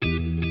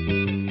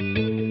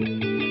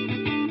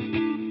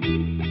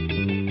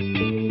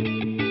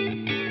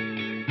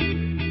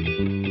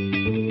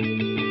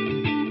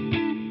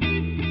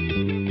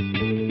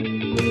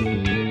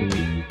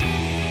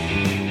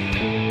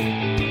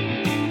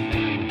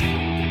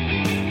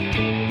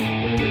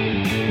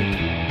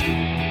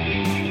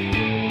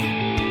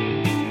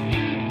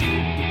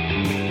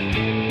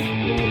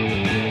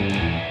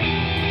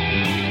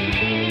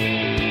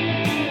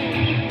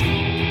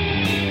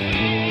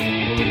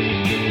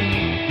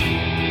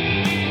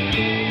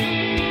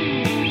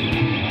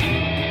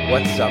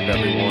What's up,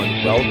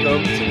 everyone?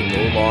 Welcome to the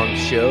Go Long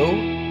Show.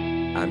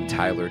 I'm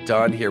Tyler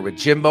Dunn here with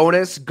Jim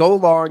Monis,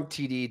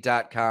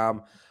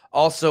 golongtd.com,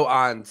 also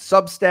on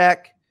Substack,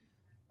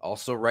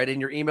 also right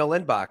in your email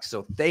inbox.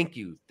 So thank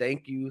you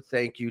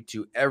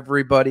to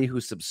everybody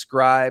who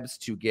subscribes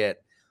to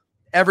get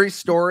every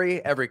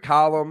story, every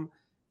column,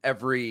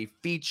 every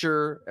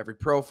feature, every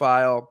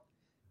profile,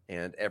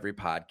 and every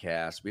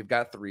podcast. We've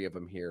got 3 of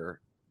them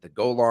here. The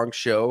Go Long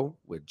Show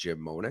with Jim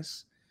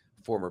Monis,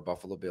 former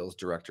Buffalo Bills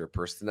Director of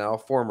Personnel,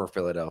 former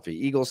Philadelphia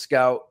Eagles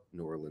Scout,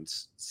 New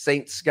Orleans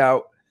Saints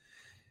Scout,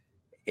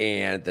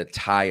 and the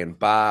Ty and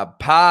Bob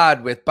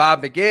Pod with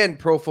Bob McGinn,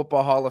 Pro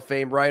Football Hall of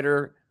Fame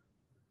writer,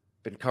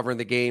 been covering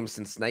the game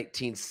since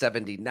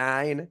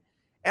 1979,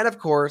 and of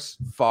course,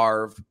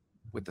 Favre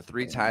with the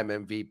 3-time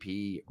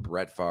MVP,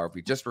 Brett Favre.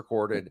 We just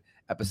recorded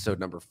episode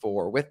number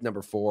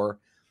 4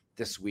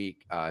 this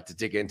week to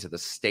dig into the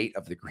state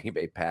of the Green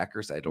Bay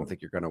Packers. I don't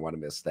think you're going to want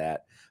to miss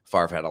that.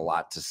 Favre had a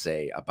lot to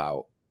say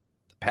about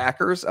the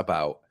Packers,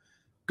 about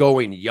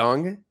going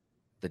young,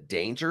 the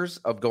dangers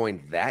of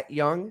going that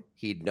young.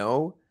 He'd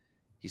know.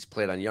 He's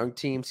played on young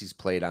teams. He's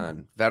played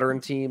on veteran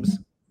teams.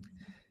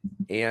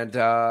 And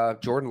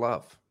Jordan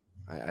Love.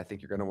 I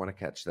think you're going to want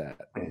to catch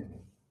that.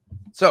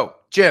 So,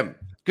 Jim,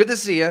 good to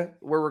see you.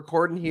 We're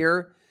recording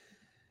here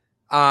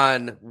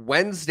on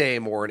Wednesday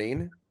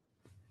morning.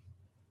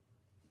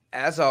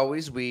 As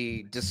always,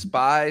 we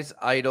despise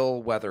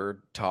idle weather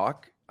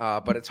talk,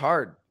 but it's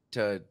hard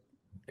to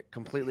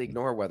completely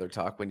ignore weather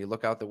talk when you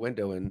look out the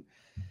window and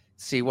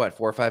see 4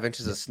 or 5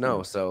 inches of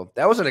snow. So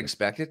that was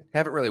unexpected.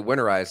 Haven't really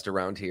winterized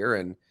around here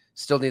and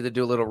still need to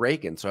do a little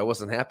raking. So I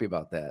wasn't happy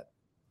about that.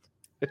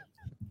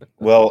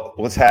 Well,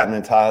 what's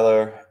happening,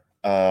 Tyler?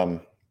 We're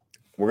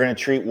going to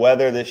treat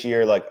weather this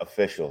year like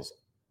officials.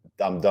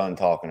 I'm done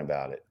talking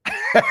about it.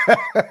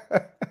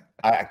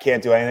 I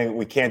can't do anything.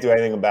 We can't do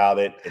anything about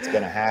it. It's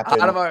going to happen.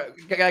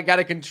 I got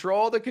to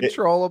control the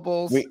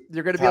controllables.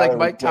 You're going to be like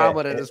Mike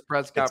Tomlin at his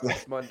press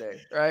conference Monday,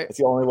 right? It's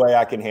the only way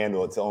I can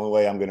handle it. It's the only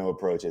way I'm going to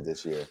approach it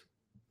this year.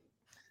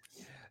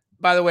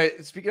 By the way,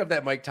 speaking of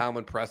that Mike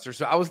Tomlin presser,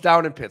 so I was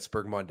down in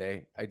Pittsburgh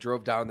Monday. I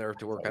drove down there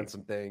to work on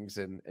some things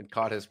and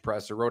caught his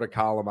presser, wrote a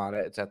column on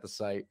it. It's at the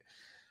site.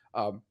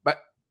 But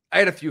I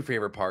had a few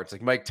favorite parts,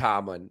 like Mike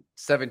Tomlin,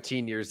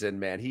 17 years in,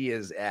 man. He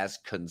is as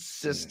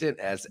consistent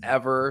as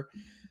ever.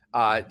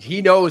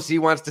 He knows he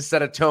wants to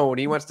set a tone.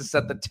 He wants to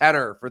set the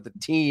tenor for the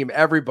team,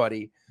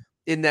 everybody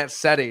in that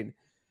setting.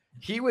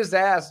 He was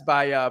asked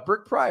by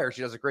Brooke Pryor.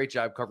 She does a great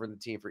job covering the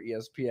team for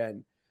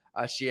ESPN.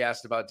 She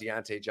asked about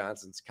Deontay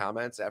Johnson's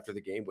comments after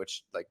the game,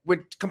 which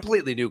went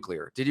completely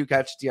nuclear. Did you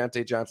catch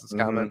Deontay Johnson's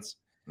comments?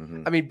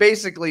 Mm-hmm. I mean,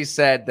 basically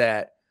said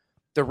that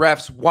the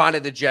refs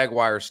wanted the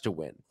Jaguars to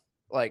win.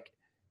 Like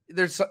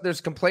there's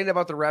complaining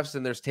about the refs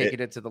and there's taking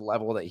it to the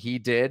level that he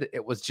did.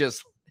 It was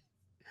just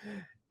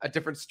a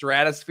different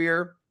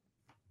stratosphere.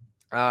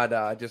 And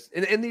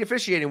the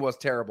officiating was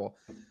terrible.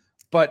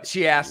 But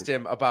she asked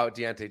him about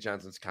Deontay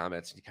Johnson's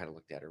comments, and he kind of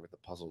looked at her with a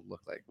puzzled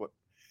look like, what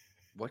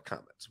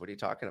comments? What are you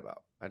talking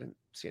about? I didn't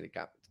see any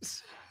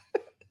comments.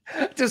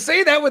 To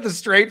say that with a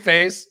straight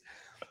face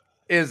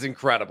is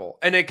incredible.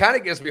 And it kind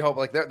of gives me hope.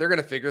 Like they're going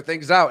to figure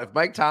things out. If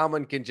Mike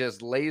Tomlin can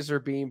just laser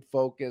beam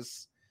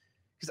focus,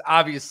 because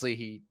obviously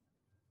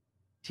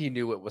he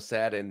knew what was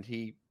said, and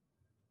he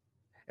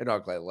in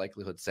all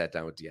likelihood sat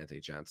down with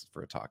Deontay Johnson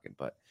for a talking,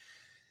 but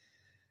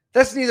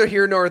that's neither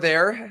here nor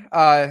there.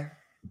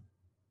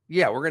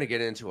 Yeah, we're going to get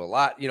into a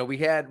lot. You know,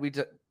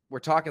 we're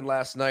talking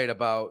last night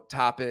about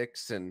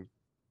topics and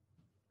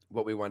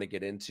what we want to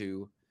get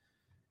into.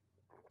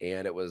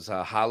 And it was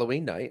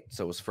Halloween night.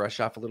 So it was fresh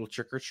off a little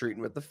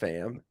trick-or-treating with the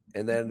fam.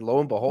 And then lo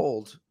and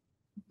behold,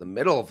 the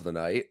middle of the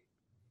night,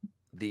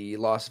 the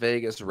Las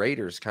Vegas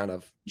Raiders kind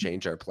of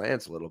changed our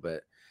plans a little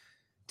bit.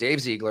 Dave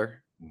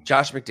Ziegler,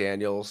 Josh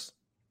McDaniels,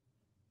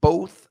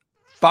 both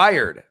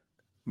fired.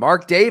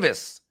 Mark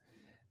Davis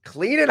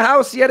cleaning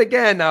house yet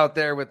again out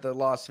there with the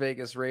Las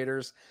Vegas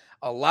Raiders.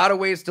 A lot of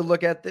ways to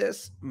look at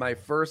this. My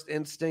first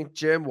instinct,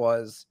 Jim,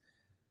 was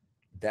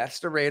that's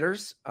the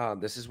Raiders.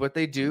 This is what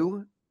they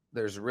do.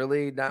 There's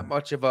really not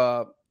much of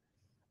a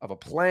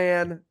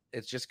plan.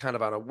 It's just kind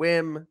of on a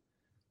whim.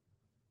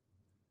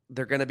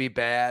 They're going to be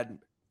bad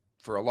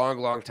for a long,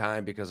 long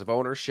time because of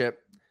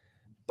ownership.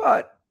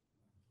 But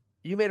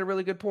you made a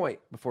really good point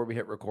before we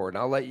hit record.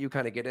 And I'll let you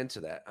kind of get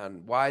into that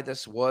on why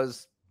this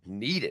was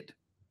needed.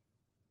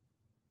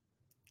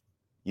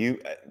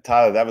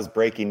 Tyler, that was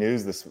breaking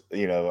news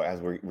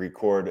as we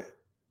record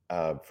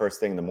first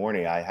thing in the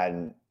morning. I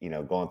hadn't,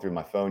 gone through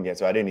my phone yet,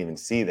 so I didn't even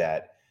see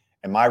that.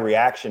 And my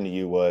reaction to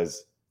you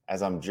was,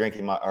 as I'm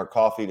drinking our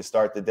coffee to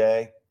start the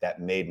day, that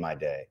made my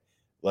day.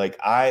 Like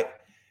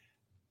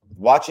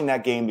watching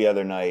that game the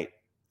other night,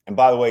 and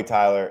by the way,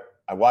 Tyler,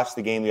 I watched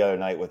the game the other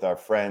night with our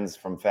friends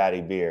from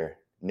Fatty Beer,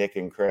 Nick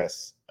and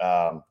Chris.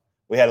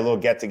 We had a little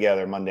get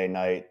together Monday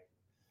night.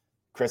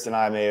 Chris and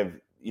I may have,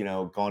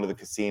 gone to the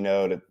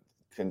casino to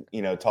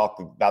talk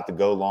about the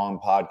Go Long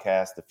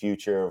podcast, the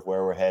future of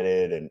where we're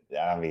headed. And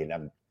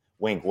I'm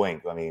wink.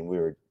 I mean, we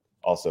were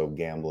also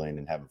gambling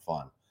and having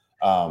fun.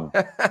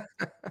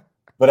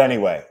 But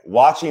anyway,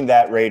 watching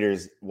that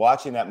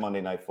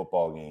Monday Night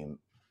Football game,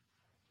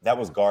 that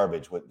was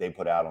garbage what they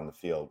put out on the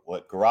field.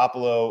 What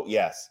Garoppolo,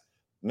 yes,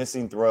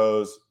 missing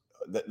throws.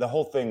 The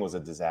whole thing was a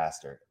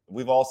disaster.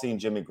 We've all seen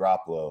Jimmy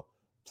Garoppolo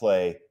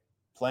play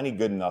plenty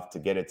good enough to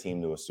get a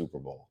team to a Super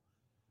Bowl.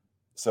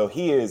 So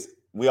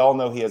we all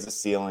know he has a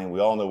ceiling. We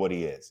all know what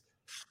he is.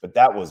 But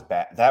that was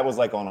bad. That was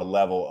like on a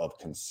level of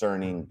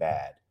concerning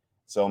bad.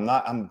 So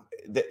and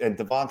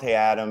Devontae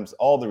Adams,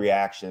 all the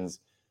reactions.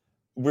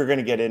 We're going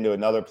to get into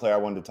another player I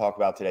wanted to talk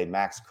about today,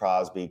 Max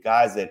Crosby,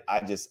 guys that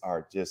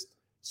are just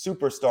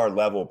superstar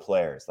level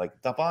players.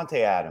 Like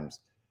Devontae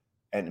Adams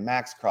and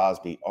Max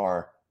Crosby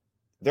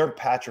they're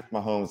Patrick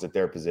Mahomes at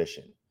their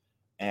position.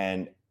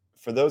 And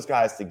for those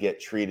guys to get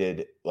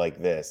treated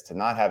like this, to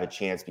not have a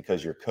chance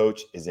because your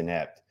coach is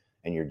inept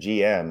and your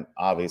GM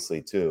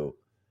obviously too,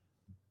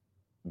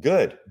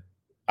 good.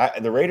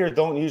 The Raiders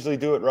don't usually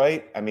do it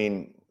right. I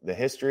mean, the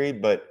history,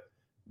 but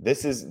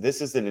this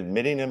is an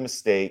admitting a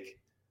mistake.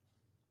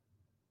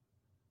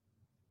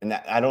 And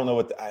I don't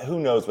know who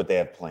knows what they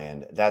have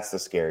planned. That's the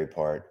scary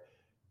part.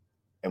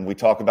 And we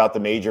talk about the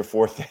major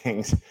four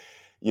things.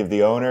 You have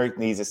the owner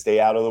needs to stay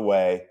out of the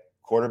way.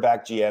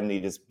 Quarterback, GM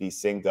need to be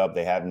synced up.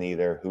 They have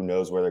neither. Who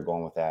knows where they're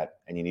going with that?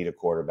 And you need a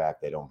quarterback.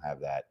 They don't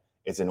have that.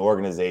 It's an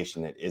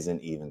organization that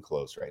isn't even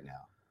close right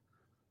now.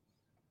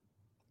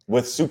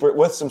 With some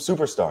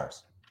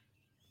superstars.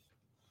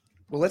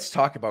 Well, let's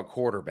talk about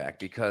quarterback,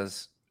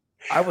 because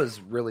I was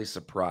really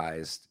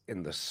surprised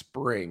in the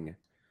spring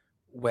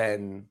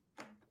when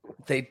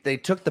they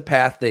took the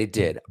path they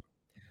did.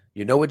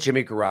 You know what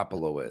Jimmy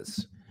Garoppolo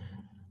is.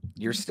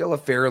 You're still a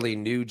fairly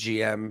new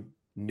GM,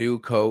 new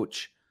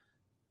coach.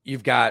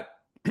 You've got,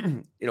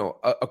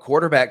 a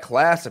quarterback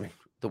class. I mean,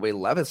 the way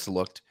Levis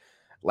looked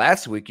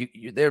last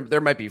week,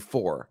 there might be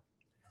 4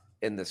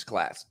 in this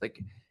class.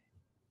 Like,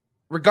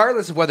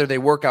 regardless of whether they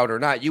work out or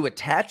not, you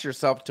attach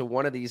yourself to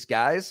one of these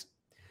guys.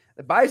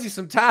 It buys you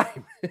some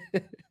time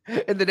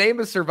in the name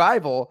of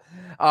survival.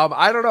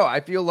 I don't know. I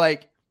feel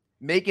like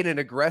making an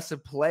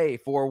aggressive play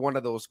for one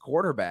of those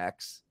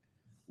quarterbacks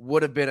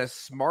would have been a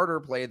smarter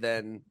play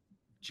than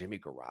Jimmy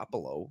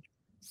Garoppolo,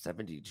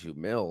 72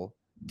 mil,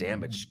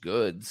 damaged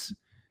goods.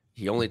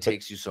 He only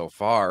takes you so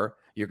far.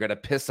 You're going to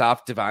piss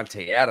off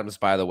Devontae Adams,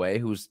 by the way,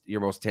 who's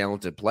your most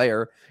talented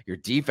player. Your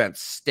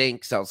defense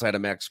stinks outside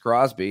of Max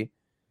Crosby.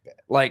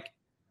 Like,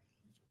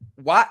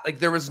 what? Like,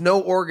 there was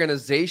no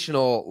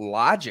organizational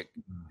logic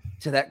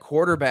to that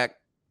quarterback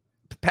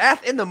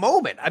path in the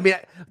moment. I mean,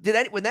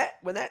 when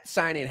that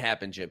signing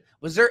happened, Jim,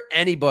 was there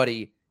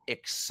anybody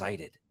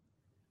excited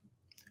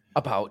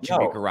about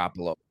Jimmy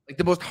Garoppolo? Like,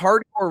 the most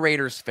hardcore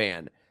Raiders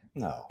fan,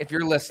 no. If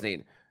you're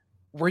listening,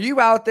 were you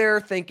out there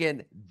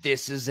thinking,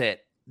 this is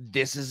it?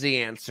 This is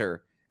the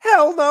answer?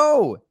 Hell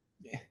no.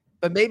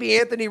 But maybe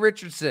Anthony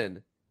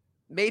Richardson,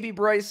 maybe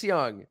Bryce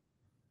Young,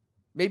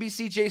 maybe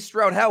CJ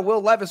Stroud. Hell,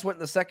 Will Levis went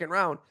in the second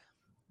round.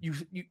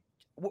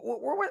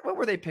 What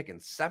were they picking?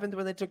 7th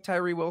when they took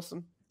Tyree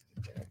Wilson?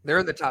 They're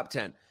in the top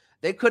 10.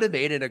 They could have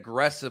made an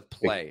aggressive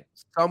play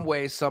some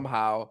way,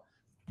 somehow,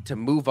 to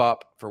move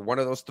up for one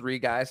of those 3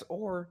 guys,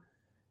 or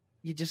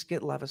you just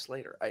get Levis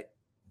later.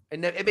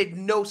 And it made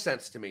no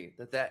sense to me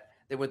that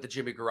they went the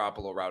Jimmy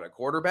Garoppolo route at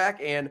quarterback.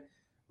 And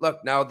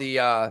look, now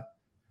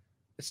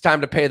it's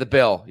time to pay the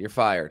bill. You're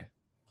fired.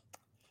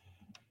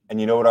 And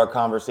you know what our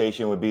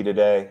conversation would be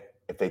today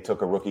if they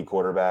took a rookie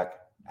quarterback?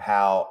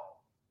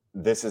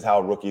 This is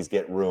how rookies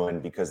get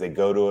ruined, because they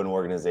go to an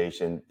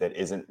organization that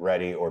isn't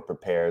ready or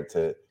prepared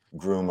to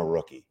groom a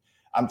rookie.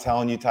 I'm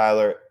telling you,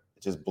 Tyler,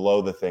 just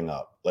blow the thing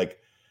up. Like,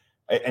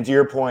 and to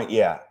your point,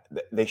 yeah,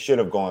 they should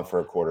have gone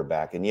for a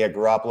quarterback. And yeah,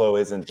 Garoppolo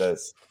isn't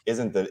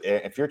the,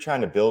 if you're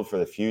trying to build for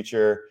the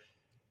future,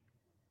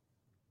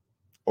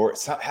 or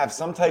have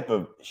some type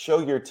of, show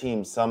your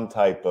team some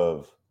type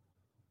of,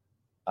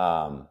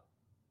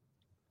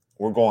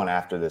 we're going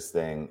after this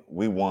thing.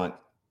 We're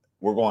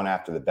going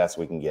after the best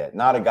we can get.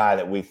 Not a guy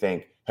that we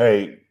think,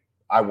 hey,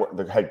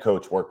 the head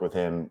coach worked with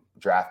him,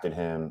 drafted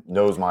him,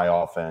 knows my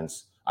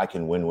offense. I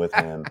can win with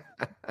him.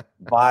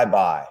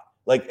 Bye-bye.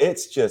 Like,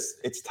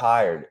 it's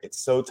tired. It's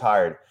so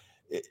tired.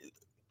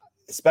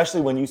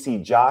 Especially when you see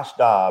Josh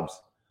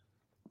Dobbs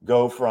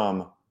go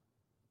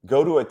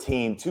to a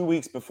team 2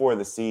 weeks before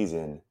the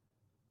season,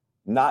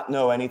 not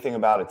know anything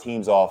about a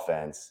team's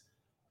offense,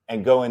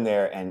 and go in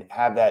there and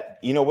have that.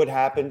 You know what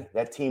happened?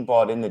 That team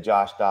bought into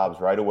Josh Dobbs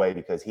right away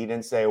because he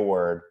didn't say a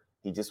word.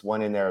 He just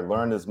went in there,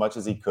 learned as much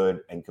as he could,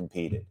 and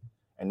competed.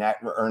 And that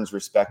earns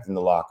respect in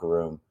the locker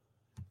room.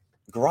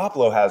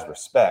 Garoppolo has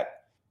respect.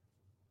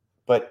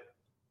 But,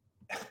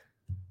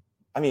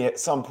 I mean, at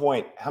some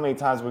point, how many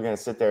times are we going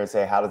to sit there and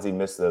say, how does he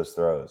miss those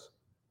throws?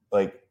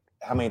 Like,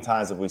 how many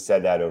times have we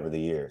said that over the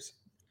years?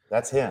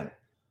 That's him.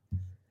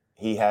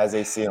 He has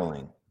a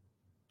ceiling.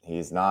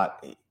 He's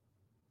not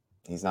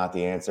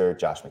the answer.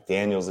 Josh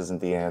McDaniels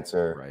isn't the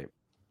answer. Right.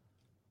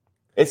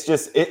 It's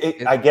just,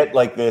 I get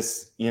like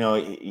this,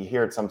 you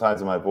hear it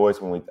sometimes in my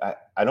voice when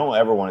I don't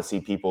ever want to see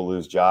people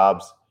lose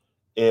jobs.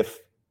 If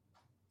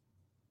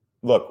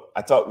look,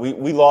 I thought we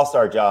lost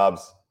our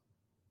jobs,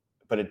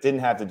 but it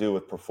didn't have to do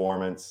with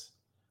performance.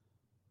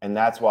 And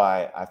that's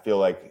why I feel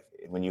like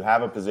when you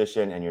have a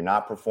position and you're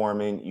not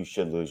performing, you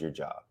should lose your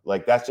job.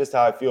 Like, that's just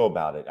how I feel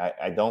about it.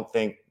 I don't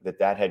think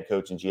that head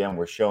coach and GM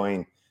were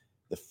showing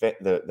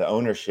the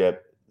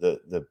ownership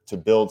to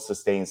build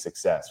sustained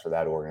success for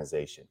that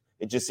organization.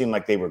 It just seemed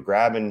like they were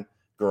grabbing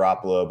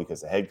Garoppolo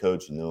because the head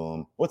coach knew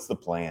him. What's the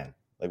plan?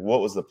 Like,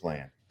 what was the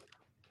plan?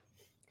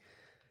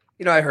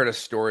 You know, I heard a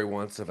story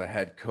once of a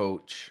head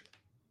coach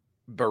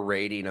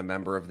berating a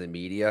member of the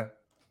media.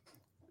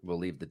 We'll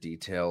leave the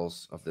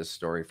details of this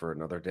story for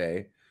another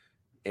day.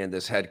 And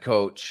this head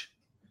coach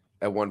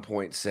at one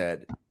point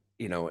said,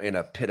 you know, in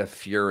a pit of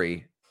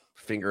fury,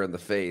 finger in the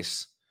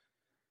face,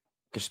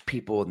 there's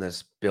people in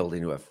this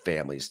building who have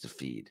families to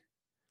feed.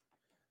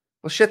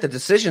 Well, shit, the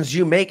decisions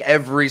you make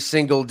every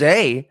single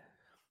day,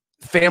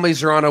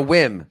 families are on a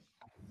whim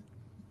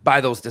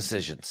by those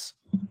decisions.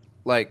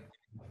 Like,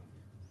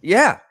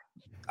 yeah,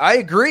 I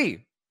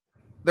agree.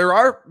 There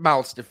are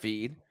mouths to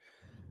feed.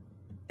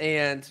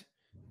 And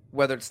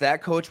whether it's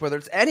that coach, whether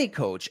it's any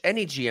coach,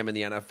 any GM in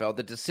the NFL,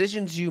 the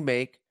decisions you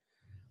make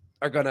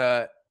are going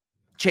to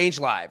change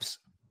lives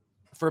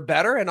for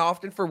better and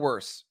often for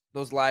worse.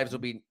 Those lives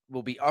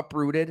will be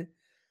uprooted.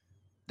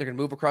 They're going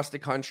to move across the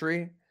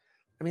country.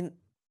 I mean,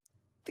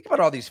 think about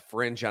all these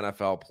fringe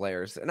NFL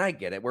players, and I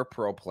get it. We're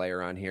pro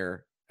player on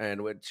here,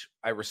 and which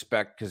I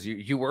respect because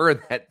you were in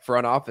that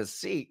front office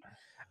seat.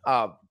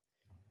 But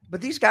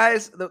these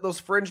guys, those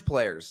fringe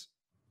players,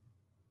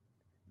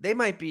 they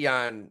might be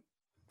on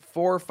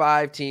 4 or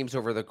 5 teams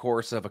over the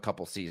course of a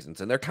couple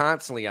seasons, and they're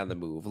constantly on the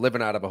move,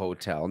 living out of a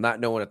hotel,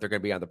 not knowing if they're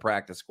going to be on the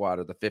practice squad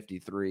or the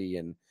 53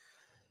 and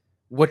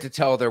what to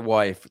tell their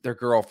wife, their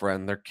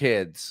girlfriend, their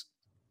kids.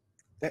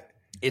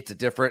 It's a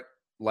different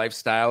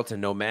lifestyle. It's a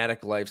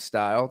nomadic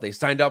lifestyle. They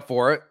signed up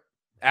for it.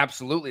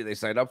 Absolutely. They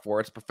signed up for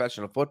it. It's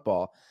professional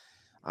football.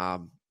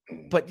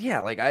 But yeah,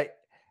 like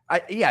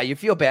you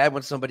feel bad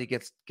when somebody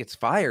gets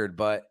fired,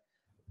 but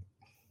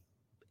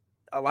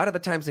a lot of the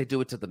times they do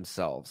it to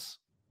themselves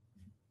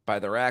by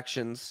their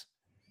actions,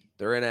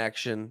 their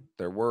inaction,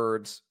 their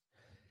words,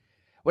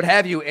 what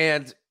have you.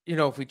 And, you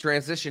know, if we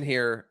transition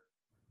here,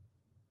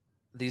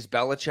 these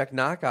Belichick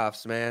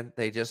knockoffs, man,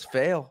 they just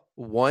fail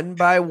one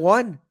by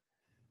one.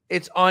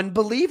 It's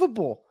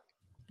unbelievable.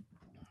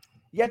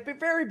 Yet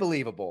very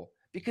believable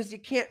because you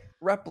can't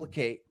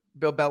replicate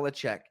Bill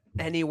Belichick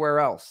anywhere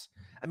else.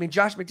 I mean,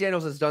 Josh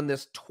McDaniels has done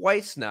this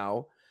twice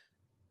now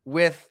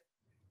with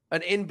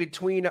an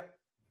in-between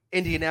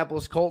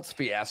Indianapolis Colts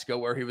fiasco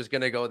where he was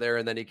going to go there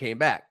and then he came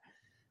back.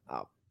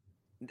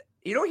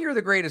 You don't hear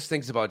the greatest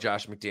things about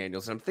Josh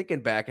McDaniels. And I'm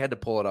thinking back, I had to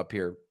pull it up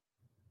here.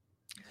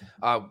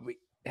 We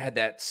had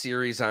that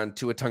series on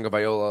Tua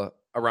Tagovailoa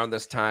around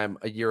this time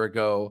a year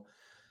ago.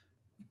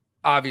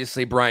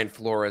 Obviously, Brian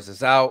Flores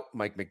is out,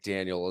 Mike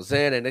McDaniel is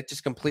in, and it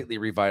just completely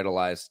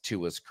revitalized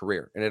Tua's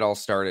career. And it all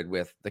started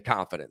with the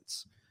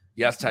confidence.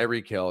 Yes,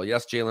 Tyreek Hill.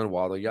 Yes, Jalen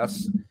Waddle.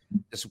 Yes,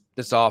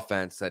 this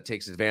offense that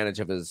takes advantage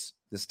of his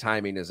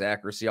timing, his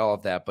accuracy, all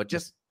of that. But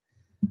just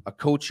a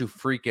coach who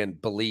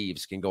freaking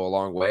believes can go a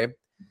long way.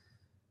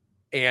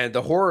 And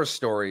the horror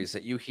stories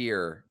that you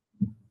hear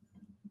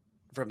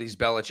from these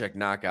Belichick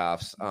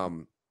knockoffs,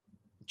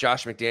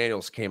 Josh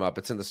McDaniels came up.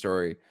 It's in the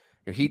story.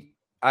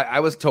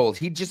 I was told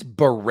he'd just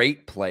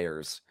berate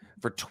players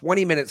for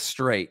 20 minutes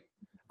straight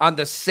on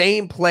the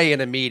same play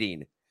in a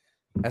meeting.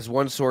 As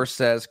one source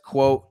says,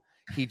 quote,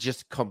 he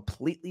just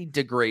completely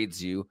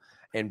degrades you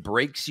and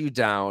breaks you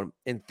down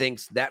and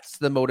thinks that's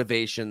the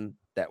motivation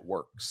that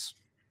works.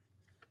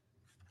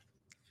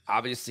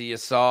 Obviously, you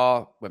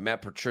saw what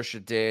Matt Patricia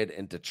did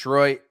in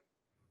Detroit,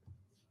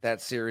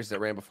 that series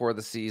that ran before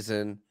the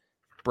season.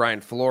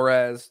 Brian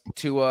Flores,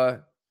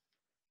 Tua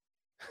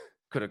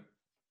could have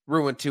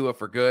ruined Tua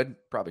for good.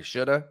 Probably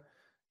should have.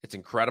 It's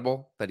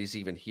incredible that he's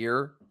even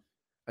here.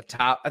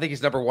 I think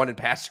he's number 1 in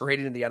passer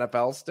rating in the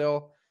NFL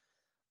still.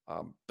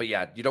 But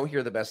yeah, you don't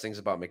hear the best things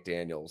about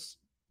McDaniels.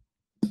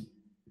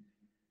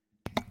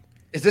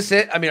 Is this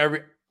it? I mean,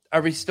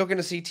 are we still going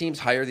to see teams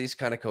hire these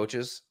kind of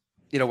coaches?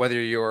 You know,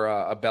 whether you're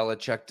a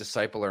Belichick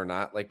disciple or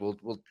not. Like,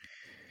 will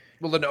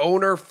an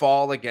owner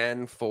fall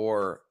again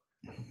for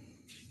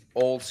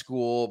old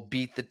school,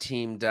 beat the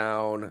team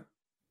down?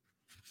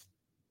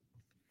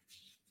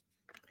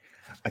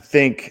 I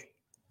think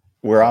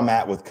where I'm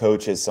at with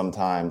coaches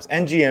sometimes,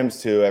 and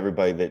GMs too,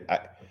 everybody,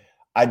 that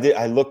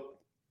I look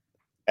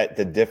at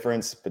the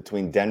difference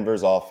between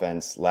Denver's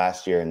offense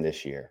last year and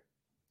this year.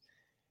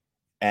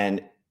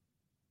 And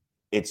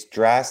it's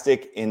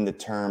drastic in the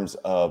terms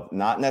of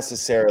not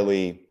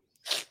necessarily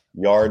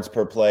yards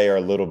per play are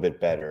a little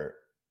bit better.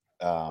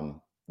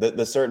 All the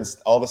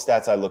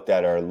stats I looked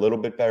at are a little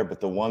bit better,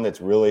 but the one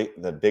that's really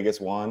the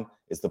biggest one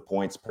is the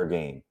points per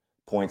game,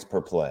 points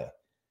per play.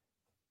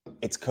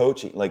 It's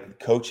coaching. Like,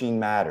 coaching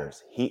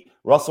matters.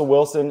 Russell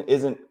Wilson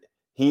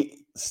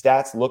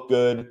stats look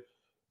good.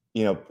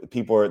 You know,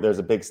 there's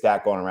a big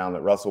stat going around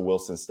that Russell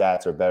Wilson's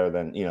stats are better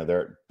than,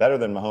 they're better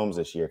than Mahomes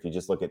this year. If you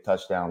just look at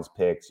touchdowns,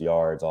 picks,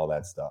 yards, all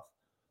that stuff.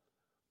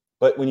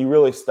 But when you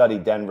really study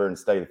Denver and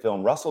study the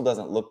film, Russell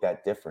doesn't look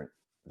that different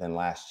than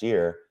last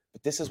year.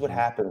 But this is what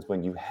happens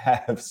when you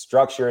have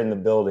structure in the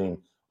building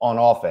on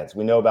offense.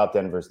 We know about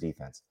Denver's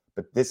defense,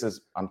 but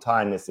I'm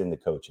tying this into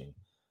coaching.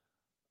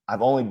 I've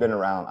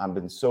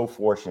been so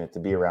fortunate to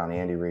be around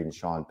Andy Reid and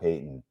Sean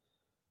Payton.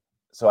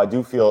 So I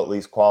do feel at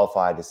least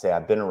qualified to say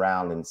I've been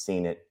around and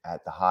seen it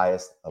at the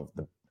highest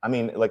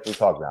like we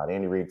talked about,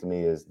 Andy Reid to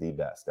me is the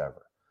best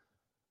ever.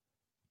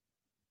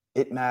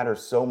 It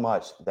matters so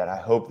much that I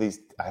hope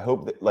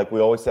that, like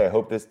we always say, I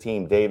hope this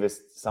team,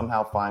 Davis,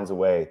 somehow finds a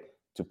way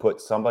to put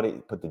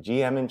the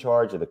GM in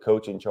charge or the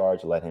coach in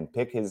charge, let him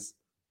pick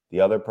the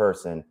other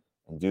person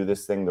and do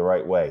this thing the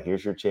right way.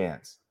 Here's your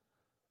chance.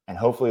 And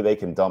hopefully they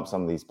can dump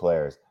some of these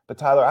players. But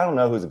Tyler, I don't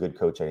know who's a good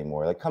coach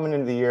anymore. Like coming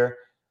into the year,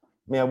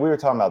 man, we were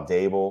talking about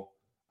Dable.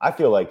 I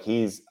feel like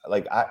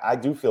I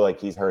do feel like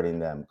he's hurting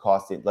them,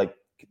 costing, like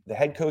the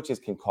head coaches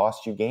can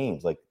cost you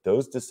games. Like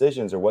those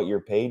decisions are what you're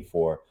paid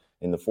for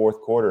in the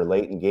fourth quarter,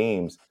 late in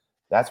games.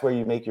 That's where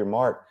you make your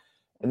mark.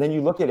 And then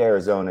you look at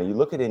Arizona, you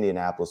look at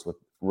Indianapolis with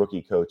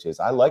rookie coaches.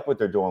 I like what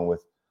they're doing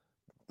with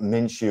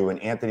Minshew and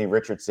Anthony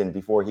Richardson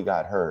before he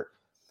got hurt.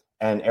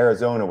 And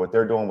Arizona, what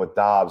they're doing with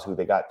Dobbs, who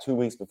they got 2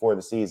 weeks before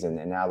the season,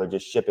 and now they're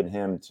just shipping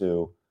him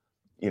to,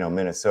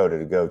 Minnesota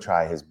to go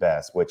try his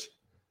best, which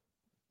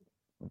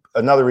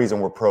another reason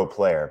we're pro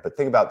player. But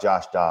think about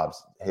Josh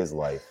Dobbs, his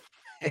life.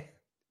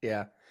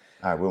 Yeah.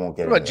 All right, we won't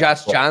get into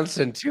Josh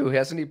Johnson too.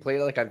 Hasn't he played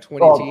like on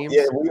 20 teams?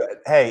 Yeah,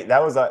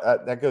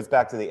 that goes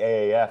back to the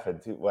AAF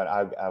and when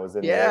I was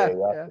in the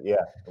AAF. Yeah,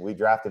 we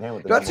drafted him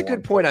with the That's a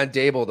good point on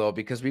Dable though,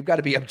 because we've got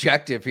to be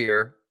objective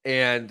here.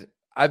 And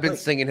I've been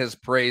singing his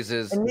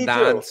praises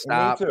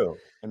nonstop.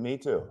 Me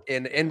too.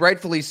 And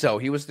rightfully so.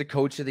 He was the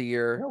coach of the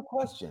year. No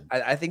question.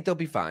 I think they'll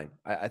be fine.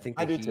 I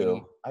think I do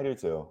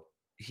too.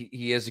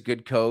 He is a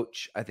good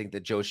coach. I think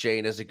that Joe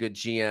Shane is a good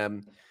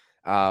GM.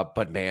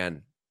 But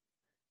man,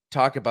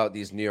 talk about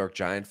these New York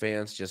Giant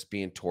fans just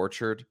being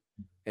tortured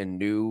in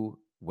new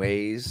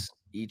ways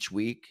each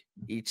week,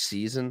 each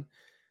season.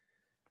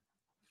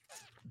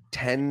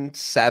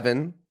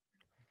 10-7.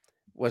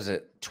 Was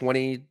it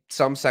 20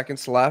 some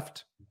seconds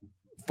left?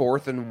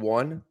 4th and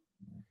 1.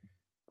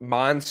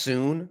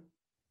 Monsoon.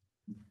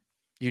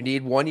 You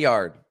need 1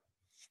 yard.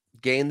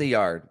 Gain the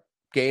yard.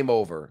 Game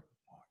over.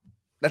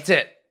 That's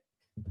it.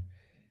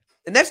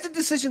 And that's the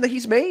decision that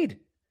he's made.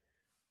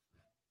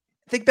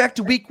 Think back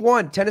to week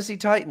 1, Tennessee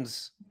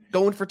Titans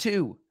going for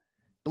 2,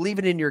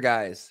 believing in your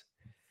guys.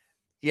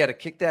 He had to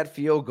kick that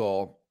field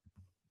goal,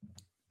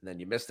 and then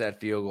you missed that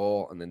field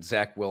goal, and then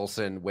Zach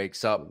Wilson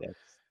wakes up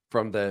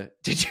from the.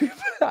 Did you?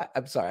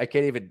 I'm sorry, I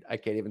can't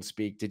even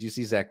speak. Did you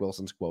see Zach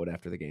Wilson's quote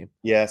after the game?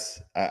 Yes,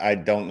 I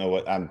don't know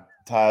what I'm.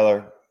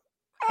 Tyler,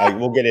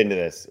 we'll get into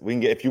this.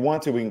 If you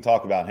want to, we can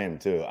talk about him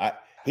too.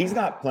 He's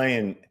not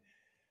playing.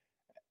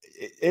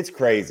 It's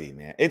crazy,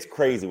 man. It's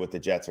crazy what the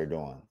Jets are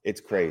doing. It's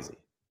crazy.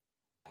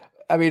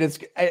 I mean,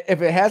 if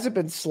it hasn't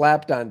been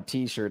slapped on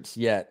T-shirts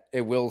yet,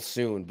 it will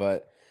soon.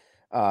 But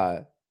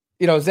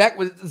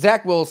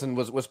Zach Wilson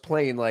was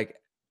playing like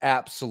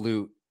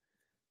absolute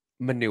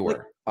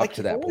manure up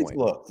to that point.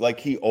 Like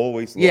he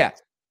always looked. Yeah,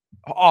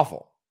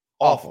 awful.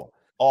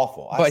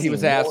 But he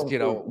was asked,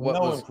 what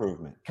was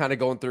improvement kind of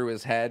going through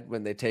his head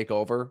when they take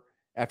over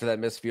after that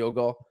missed field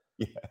goal.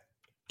 Yeah,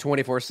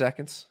 24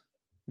 seconds,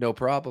 no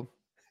problem.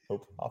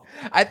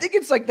 I think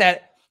it's like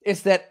that.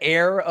 It's that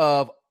air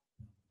of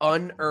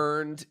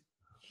unearned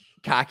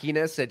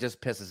cockiness that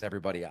just pisses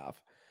everybody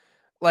off.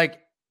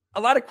 Like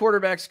a lot of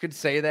quarterbacks could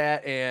say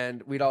that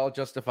and we'd all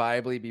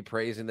justifiably be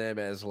praising them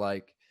as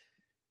like,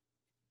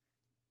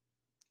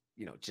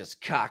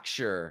 just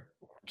cocksure,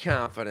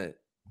 confident.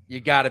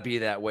 You got to be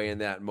that way in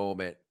that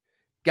moment.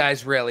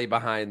 Guys rally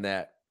behind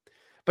that.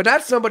 But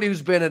not somebody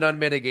who's been an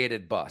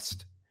unmitigated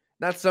bust.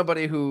 Not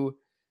somebody who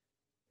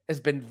has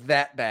been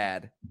that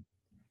bad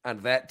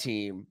on that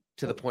team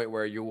to the point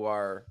where you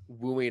are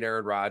wooing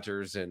Aaron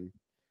Rodgers and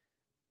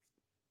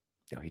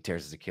he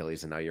tears his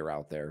Achilles and now you're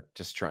out there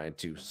just trying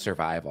to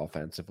survive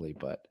offensively.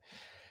 But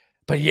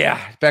yeah,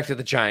 back to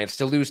the Giants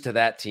to lose to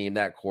that team,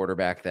 that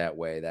quarterback that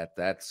way.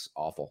 That's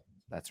awful.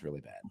 That's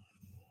really bad.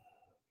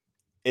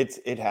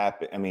 It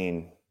happened. I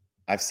mean,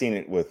 I've seen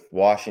it with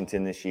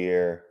Washington this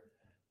year.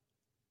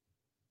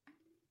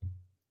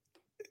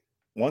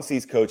 Once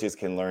these coaches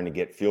can learn to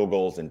get field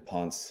goals and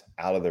punts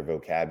out of their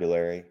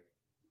vocabulary,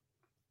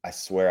 I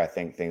swear I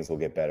think things will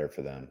get better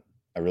for them.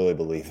 I really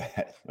believe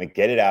that. Like,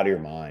 get it out of your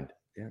mind.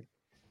 Yeah.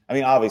 I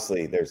mean,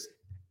 obviously there's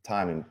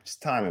time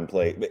and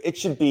play, but it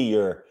should be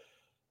your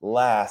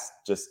last.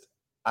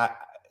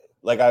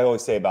 Like I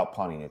always say about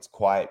punting, it's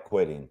quiet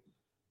quitting.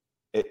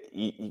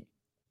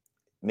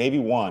 Maybe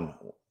one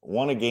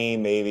a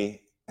game,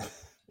 maybe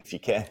if you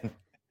can.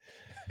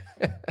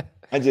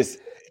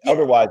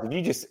 Otherwise,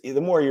 if you the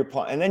more you're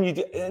punting, and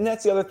then and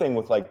that's the other thing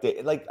with like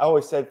I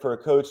always said, for a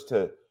coach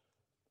to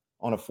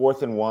on a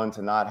 4th and 1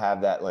 to not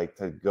have that, like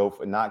to go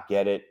for, not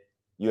get it.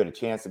 You had a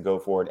chance to go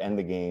for it, end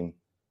the game.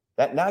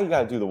 That now you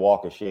got to do the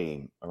walk of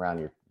shame around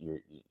your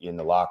in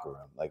the locker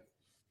room. Like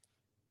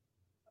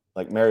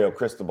like Mario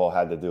Cristobal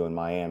had to do in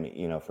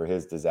Miami, for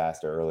his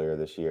disaster earlier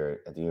this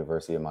year at the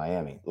University of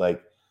Miami.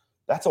 Like,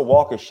 that's a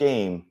walk of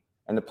shame.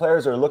 And the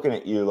players are looking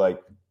at you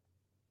like,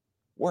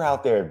 we're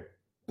out there.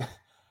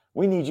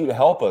 We need you to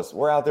help us.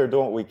 We're out there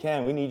doing what we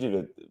can. We need you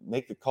to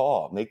make the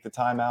call, make the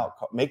timeout,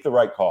 make the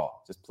right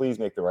call. Just please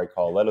make the right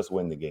call. Let us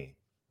win the game.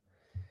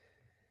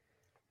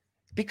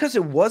 Because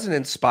it was an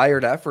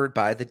inspired effort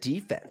by the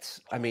defense.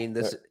 I mean,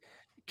 this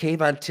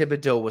Kayvon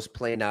Thibodeau was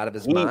playing out of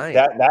his mind.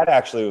 That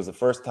actually was the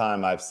first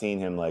time I've seen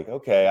him like,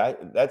 okay,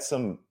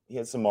 he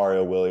had some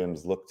Mario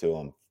Williams look to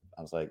him.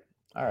 I was like,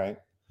 all right.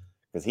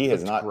 Because he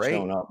has not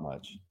shown up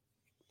much.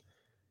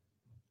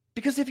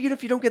 Because if you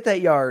don't get that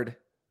yard,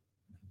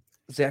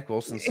 Zach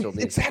Wilson still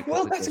needs to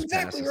that's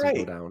exactly right.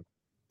 Go down.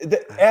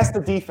 Ask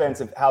the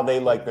defense how they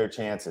like their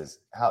chances.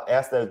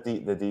 Ask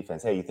the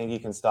defense, hey, you think you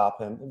can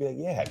stop him? They'd be like,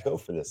 yeah, go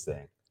for this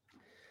thing.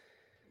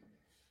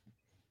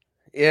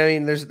 Yeah, I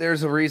mean,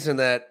 there's a reason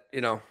that,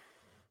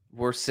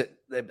 we're sitting.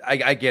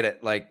 I get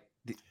it. Like,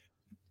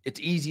 it's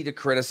easy to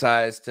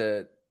criticize.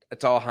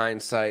 It's all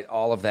hindsight,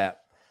 all of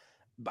that.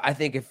 But I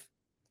think if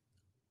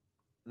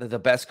the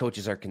best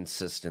coaches are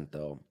consistent,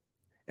 though,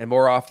 and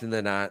more often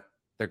than not,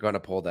 they're going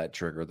to pull that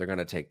trigger. They're going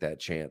to take that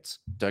chance.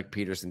 Doug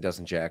Peterson does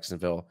in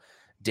Jacksonville.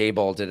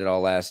 Daboll did it all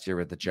last year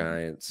with the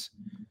Giants.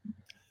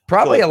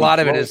 Probably a lot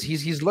of it is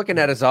he's looking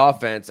at his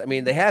offense. I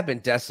mean, they have been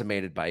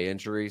decimated by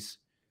injuries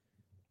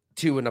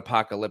to an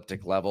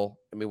apocalyptic level.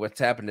 I mean, what's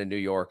happened in New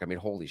York, I mean,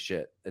 holy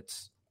shit.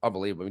 It's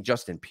unbelievable. I mean,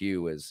 Justin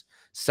Pugh is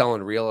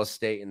selling real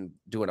estate and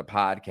doing a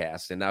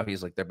podcast, and now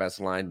he's like their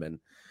best lineman.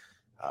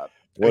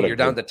 You're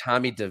down to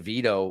Tommy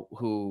DeVito,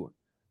 who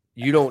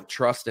you don't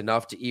trust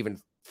enough to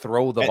even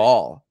throw the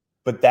ball.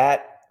 But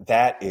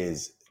that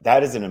is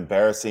an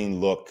embarrassing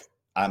look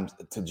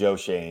to Joe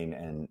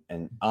Shane.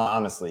 And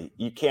honestly,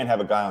 you can't have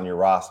a guy on your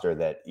roster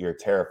that you're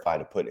terrified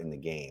to put in the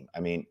game.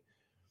 I mean,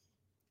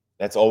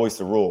 that's always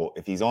the rule.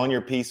 If he's on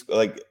your P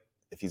squad,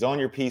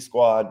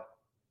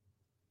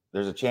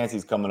 there's a chance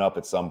he's coming up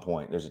at some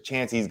point. There's a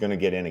chance he's going to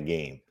get in a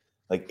game.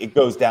 Like, it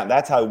goes down.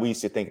 That's how we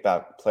used to think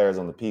about players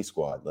on the P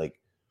squad. Like,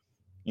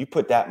 you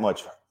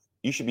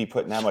should be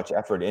putting that much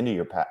effort into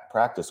your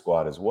practice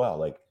squad as well.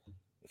 Like,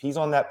 if he's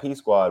on that P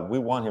squad, we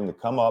want him to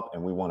come up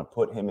and we want to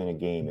put him in a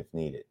game if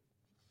needed.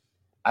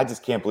 I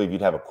just can't believe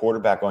you'd have a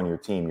quarterback on your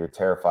team you're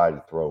terrified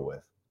to throw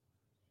with.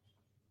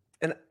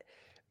 And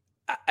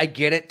I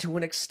get it to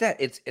an extent.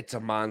 It's a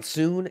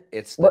monsoon.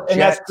 It's the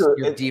Jets.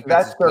 Your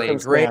defense is playing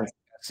great.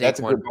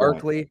 Saquon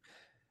Barkley.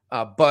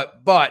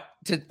 But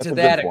to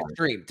that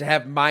extreme, to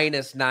have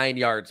minus 9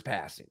 yards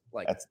passing,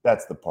 like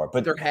that's the part.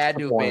 But there had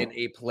to have been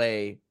a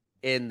play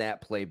in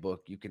that playbook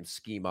you can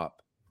scheme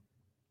up,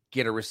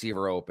 get a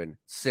receiver open,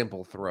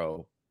 simple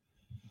throw,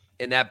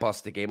 and that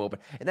busts the game open.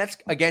 And that's,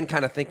 again,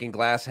 kind of thinking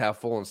glass half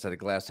full instead of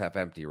glass half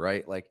empty,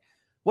 right? Like,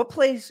 what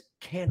plays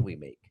can we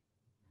make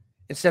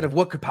instead of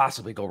what could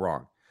possibly go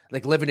wrong?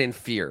 Like, living in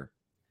fear.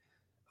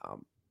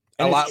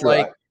 A lot true.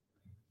 Like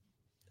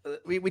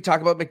we talk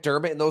about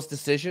McDermott and those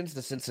decisions,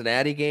 the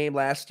Cincinnati game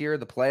last year,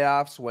 the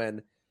playoffs,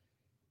 when,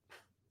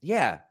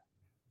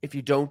 if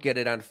you don't get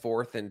it on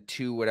 4th and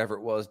 2, whatever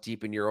it was,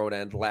 deep in your own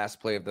end, last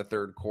play of the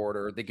third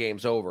quarter, the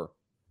game's over.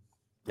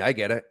 I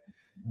get it.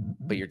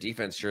 But your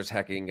defense sure as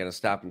heck ain't going to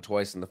stop them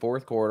twice in the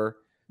fourth quarter.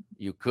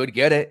 You could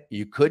get it.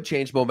 You could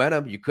change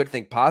momentum. You could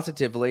think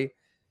positively.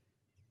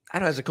 I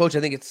don't know. As a coach, I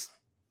think it's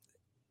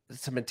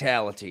a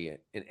mentality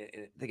and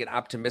thinking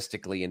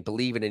optimistically and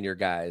believing in your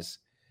guys.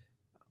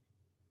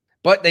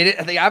 But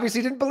they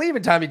obviously didn't believe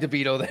in Tommy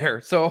DeVito there.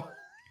 So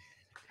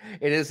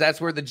that's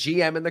where the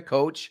GM and the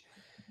coach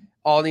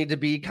all need to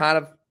be kind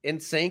of in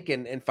sync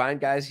and find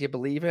guys you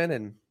believe in.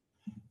 And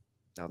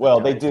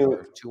well, they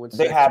do.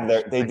 They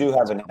do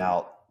have an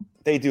out.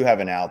 They do have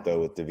an out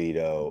though with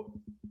DeVito,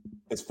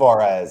 as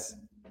far as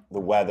the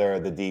weather,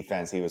 the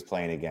defense he was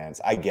playing against.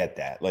 I get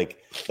that.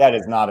 Like, that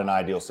is not an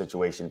ideal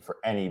situation for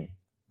a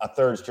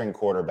third string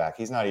quarterback.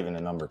 He's not even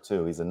a number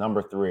 2. He's a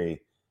number 3.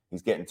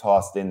 He's getting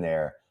tossed in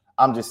there.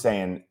 I'm just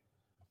saying,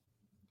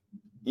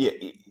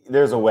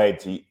 there's a way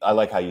to. I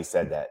like how you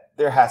said that.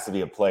 There has to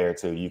be a play or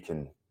two you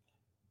can.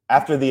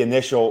 After the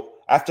initial,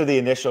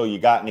 you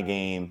got in the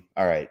game.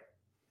 All right,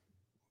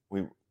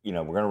 we're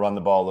going to run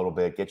the ball a little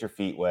bit, get your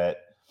feet wet.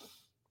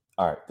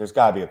 All right, there's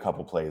got to be a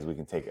couple plays we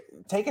can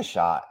take a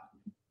shot.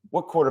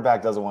 What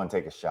quarterback doesn't want to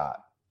take a shot?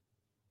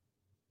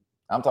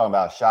 I'm talking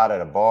about a shot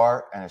at a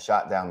bar and a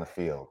shot down the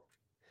field.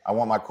 I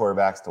want my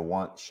quarterbacks to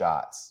want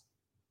shots.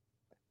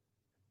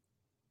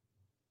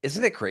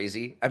 Isn't it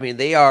crazy? I mean,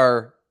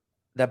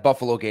 that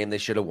Buffalo game they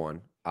should have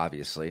won,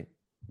 obviously.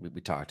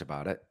 We talked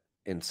about it.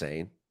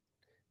 Insane.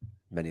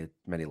 Many,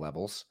 many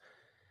levels.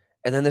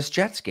 And then this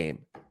Jets game.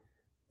 I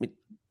mean,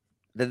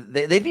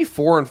 they'd be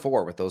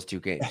 4-4 with those 2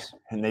 games.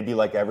 And they'd be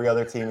like every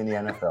other team in the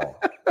NFL,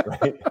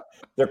 right?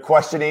 They're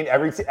questioning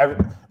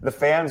the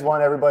fans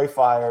want everybody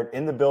fired.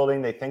 In the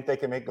building, they think they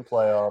can make the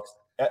playoffs.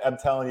 I'm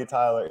telling you,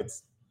 Tyler,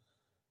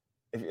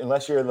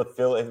 unless you're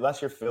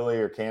Philly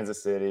or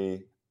Kansas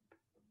City,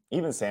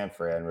 even San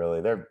Fran,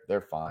 really,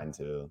 they're fine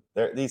too.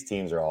 These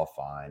teams are all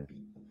fine.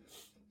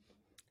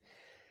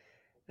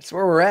 That's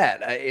where we're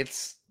at.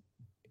 It's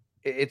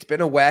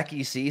been a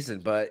wacky season,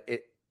 but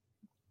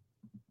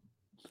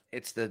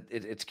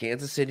it's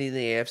Kansas City in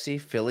the AFC,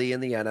 Philly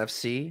in the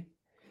NFC,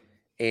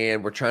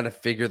 and we're trying to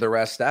figure the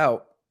rest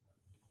out.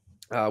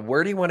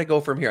 Where do you want to go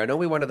from here? I know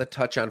we wanted to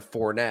touch on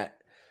Fournette.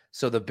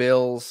 So the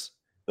Bills,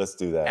 Let's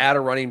do that. Add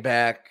a running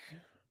back,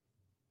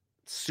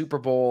 Super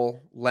Bowl,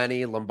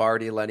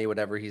 Lombardi,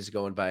 whatever he's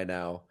going by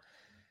now.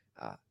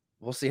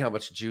 We'll see how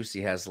much juice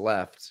he has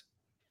left.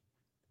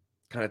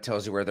 Kind of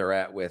tells you where they're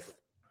at with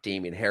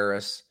Damian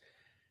Harris.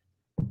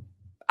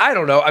 I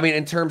don't know. I mean,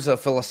 in terms of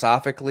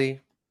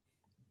philosophically,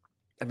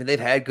 I mean, they've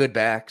had good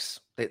backs.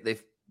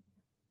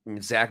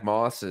 Zach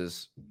Moss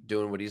is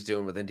doing what he's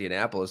doing with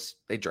Indianapolis.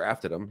 They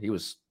drafted him. He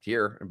was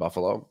here in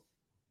Buffalo.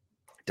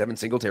 Devin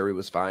Singletary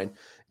was fine.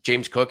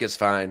 James Cook is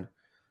fine.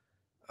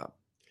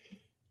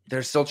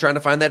 They're still trying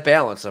to find that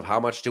balance of how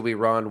much do we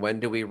run?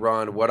 When do we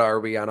run? What are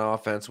we on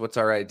offense? What's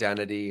our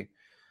identity?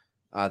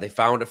 They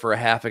found it for a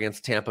half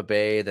against Tampa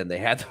Bay. Then they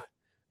had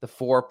the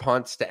 4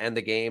 punts to end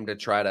the game to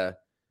try to,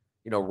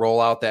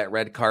 roll out that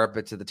red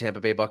carpet to the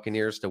Tampa Bay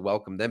Buccaneers to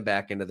welcome them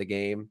back into the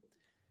game.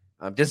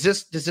 Does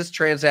this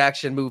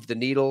transaction move the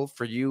needle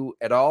for you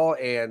at all?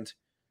 And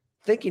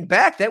thinking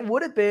back, that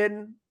would have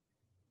been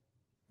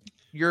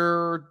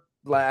your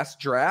last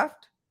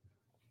draft,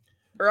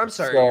 or I'm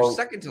sorry, your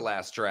second to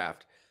last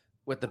draft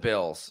with the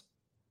Bills.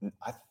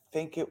 I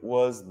think it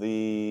was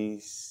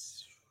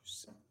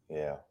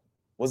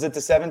Was it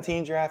the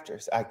 17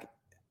 drafters? I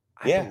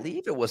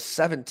believe it was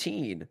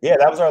 17. Yeah,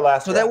 that was our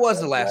last. So draft. that was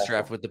the last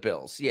draft with the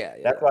Bills. Yeah,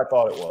 that's what I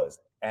thought it was.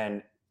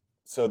 And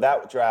so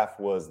that draft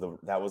was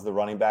the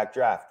running back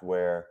draft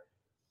where,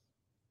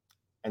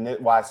 and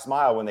why I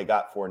smile when they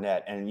got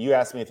Fournette. And you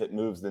asked me if it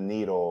moves the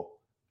needle.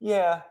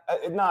 Yeah,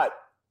 not.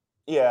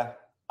 Yeah,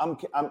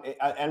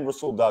 and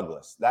Rasul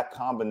Douglas. That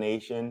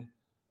combination,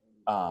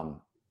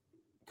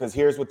 because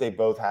here's what they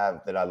both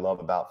have that I love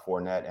about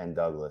Fournette and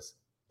Douglas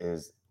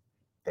is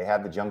they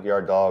have the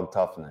junkyard dog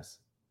toughness.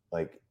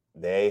 Like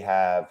they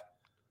have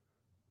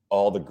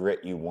all the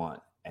grit you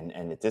want. And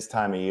at this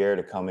time of year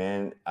to come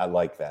in, I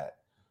like that.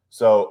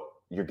 So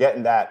you're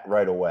getting that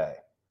right away.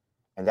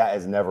 And that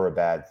is never a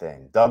bad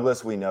thing.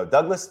 Douglas, we know.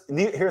 Douglas,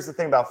 here's the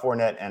thing about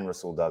Fournette and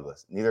Rasul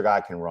Douglas. Neither guy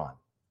can run.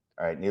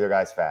 All right, neither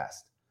guy's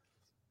fast.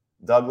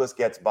 Douglas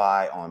gets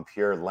by on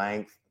pure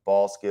length,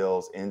 ball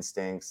skills,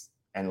 instincts,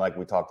 and like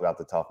we talked about,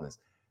 the toughness.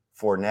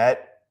 Fournette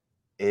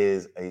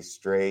is a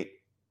straight,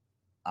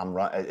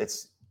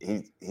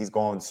 he's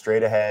going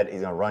straight ahead.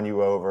 He's going to run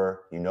you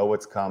over. You know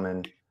what's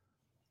coming.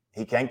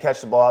 He can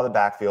catch the ball out of the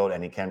backfield,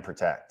 and he can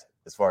protect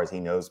as far as he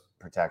knows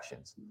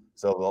protections.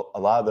 So a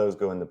lot of those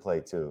go into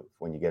play too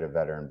when you get a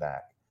veteran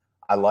back.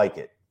 I like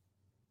it.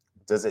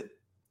 Is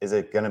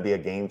it going to be a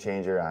game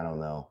changer? I don't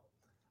know.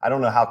 I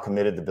don't know how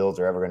committed the Bills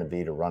are ever going to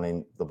be to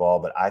running the ball,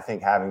 but I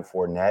think having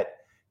Fournette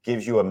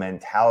gives you a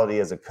mentality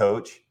as a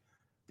coach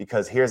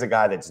because here's a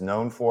guy that's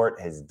known for it,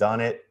 has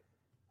done it,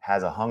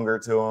 has a hunger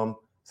to him.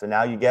 So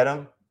now you get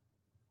him.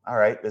 All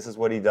right, this is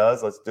what he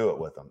does. Let's do it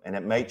with him. And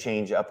it may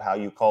change up how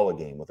you call a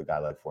game with a guy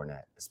like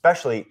Fournette,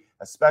 especially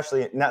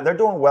now they're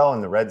doing well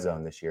in the red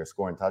zone this year,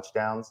 scoring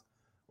touchdowns,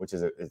 which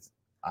is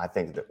I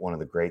think one of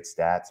the great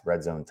stats,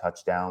 red zone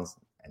touchdowns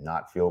and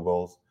not field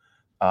goals.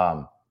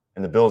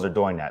 And the Bills are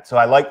doing that. So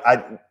I like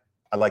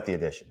the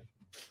addition.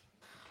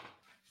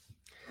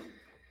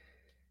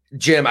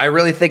 Jim, I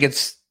really think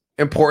it's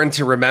important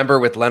to remember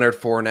with Leonard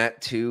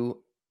Fournette too,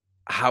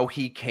 how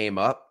he came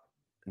up.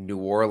 New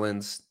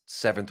Orleans,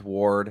 7th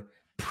Ward,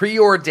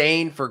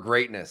 preordained for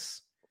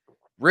greatness.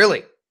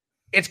 Really,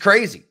 it's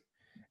crazy.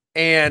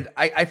 And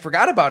I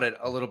forgot about it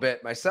a little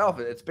bit myself.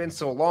 It's been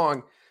so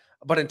long.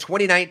 But in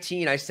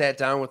 2019, I sat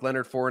down with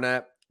Leonard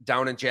Fournette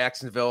down in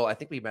Jacksonville. I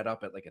think we met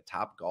up at like a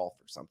Top Golf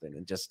or something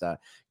and just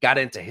got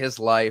into his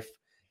life,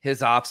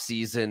 his off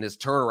season, his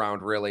turnaround.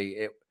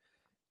 Really,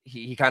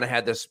 he kind of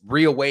had this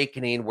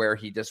reawakening where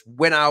he just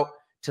went out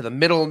to the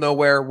middle of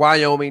nowhere,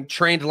 Wyoming,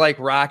 trained like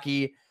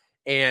Rocky,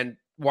 and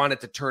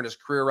wanted to turn his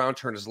career around,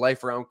 turn his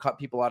life around, cut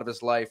people out of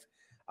his life.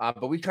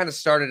 But we kind of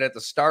started at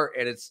the start,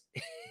 and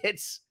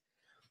it's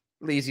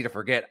easy to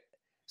forget.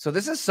 So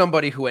this is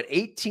somebody who at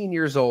 18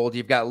 years old,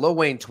 you've got Lil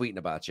Wayne tweeting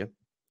about you.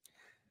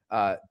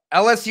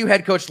 LSU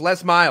head coach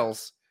Les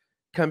Miles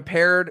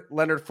compared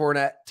Leonard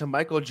Fournette to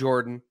Michael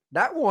Jordan,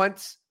 not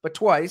once, but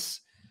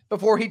twice,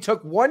 before he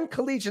took one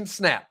collegiate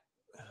snap.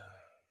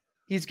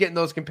 He's getting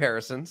those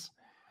comparisons.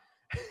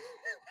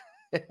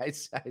 I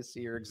see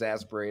you're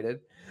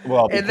exasperated.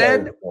 Well, and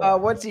then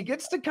once he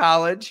gets to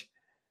college,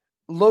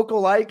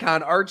 local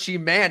icon Archie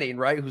Manning,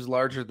 right, who's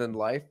larger than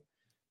life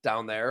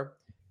down there,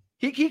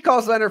 he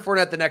calls Leonard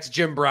Fournette the next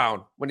Jim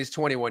Brown when he's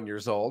 21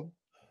 years old.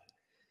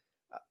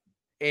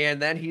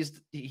 And then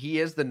he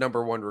is the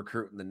number one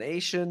recruit in the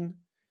nation.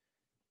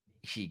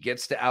 He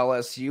gets to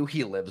LSU.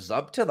 He lives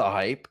up to the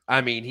hype. I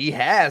mean, he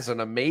has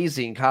an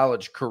amazing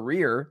college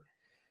career.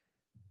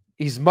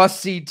 He's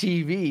must-see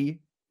TV,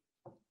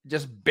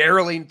 just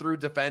barreling through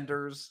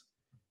defenders,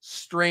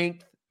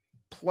 strength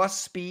plus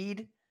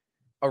speed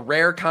a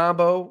rare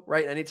combo,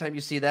 right? Anytime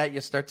you see that,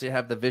 you start to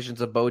have the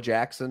visions of Bo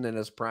Jackson in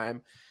his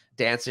prime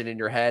dancing in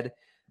your head.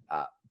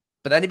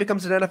 But then he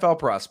becomes an NFL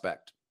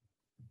prospect.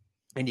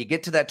 And you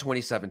get to that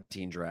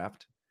 2017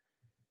 draft.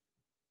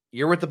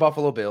 You're with the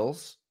Buffalo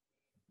Bills,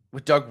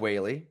 with Doug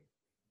Whaley,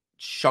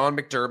 Sean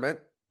McDermott,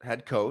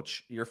 head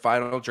coach, your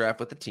final draft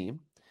with the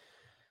team.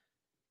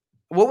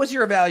 What was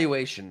your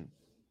evaluation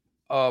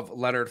of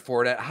Leonard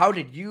Fournette? How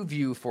did you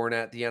view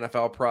Fournette, the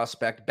NFL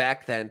prospect,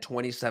 back then,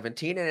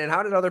 2017, and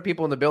how did other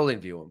people in the building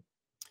view him?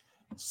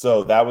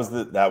 So that was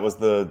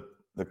the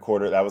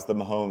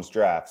Mahomes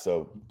draft.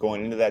 So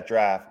going into that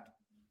draft,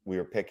 we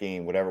were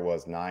picking whatever it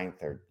was,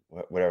 9th or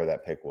whatever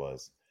that pick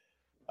was,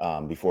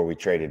 before we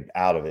traded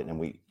out of it. And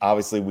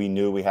we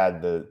knew we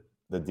had the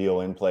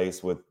deal in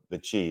place with the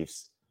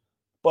Chiefs.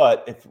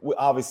 But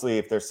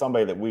if there's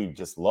somebody that we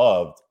just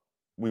loved,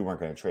 we weren't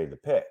going to trade the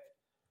pick.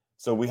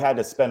 So we had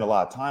to spend a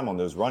lot of time on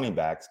those running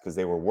backs because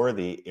they were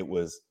worthy. It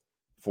was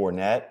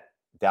Fournette,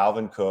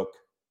 Dalvin Cook,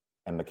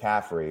 and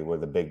McCaffrey were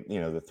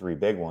the three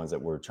big ones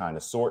that we're trying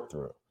to sort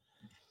through.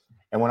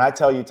 And when I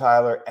tell you,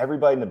 Tyler,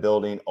 everybody in the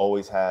building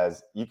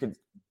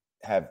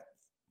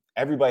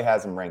everybody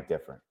has them ranked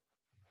different.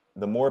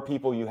 The more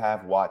people you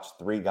have watch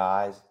three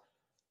guys,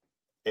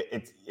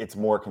 it's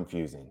more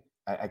confusing.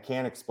 I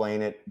can't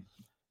explain it.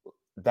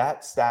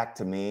 That stack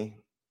to me,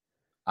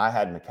 I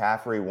had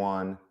McCaffrey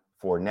 1,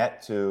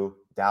 Fournette 2,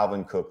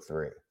 Dalvin Cook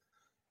 3.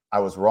 I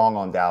was wrong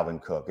on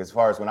Dalvin Cook. As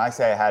far as when I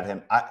say I had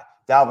him,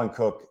 Dalvin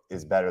Cook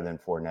is better than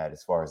Fournette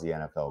as far as the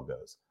NFL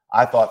goes.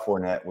 I thought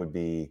Fournette would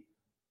be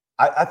 –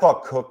 I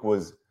thought Cook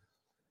was –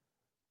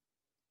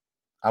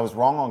 I was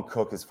wrong on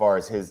Cook as far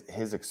as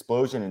his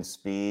explosion and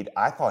speed.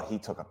 I thought he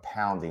took a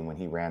pounding when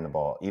he ran the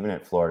ball, even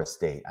at Florida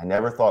State. I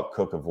never thought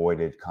Cook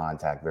avoided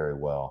contact very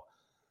well.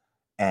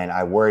 And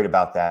I worried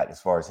about that as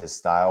far as his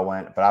style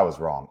went, but I was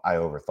wrong. I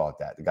overthought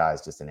that. The guy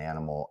is just an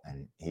animal,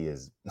 and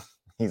he's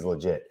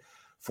legit.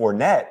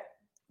 Fournette,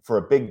 for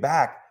a big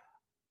back,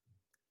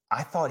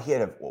 I thought he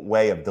had a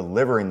way of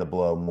delivering the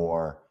blow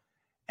more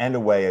and a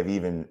way of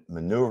even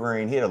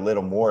maneuvering. He had a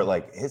little more,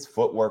 like his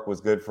footwork was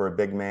good for a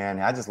big man.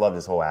 I just loved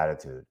his whole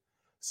attitude.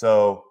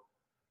 So,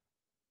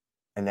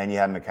 and then you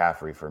have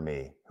McCaffrey for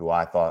me, who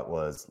I thought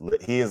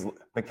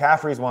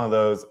McCaffrey's one of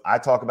those. I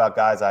talk about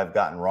guys I've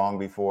gotten wrong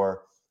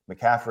before.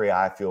 McCaffrey,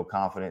 I feel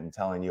confident in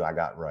telling you I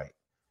got right.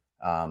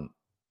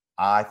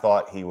 I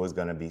thought he was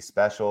going to be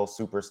special,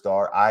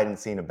 superstar. I hadn't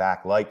seen a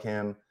back like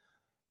him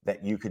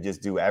that you could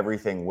just do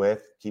everything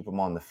with, keep him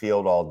on the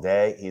field all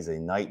day. He's a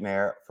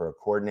nightmare for a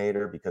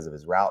coordinator because of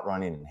his route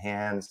running and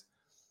hands,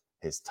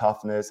 his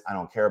toughness. I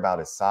don't care about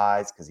his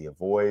size because he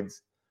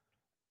avoids.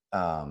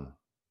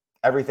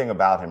 Everything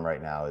about him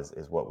right now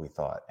is what we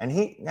thought. And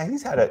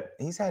he's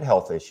had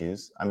health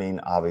issues. I mean,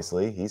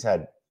 obviously, he's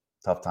had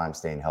tough time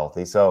staying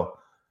healthy. So,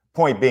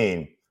 point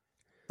being,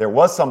 there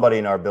was somebody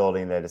in our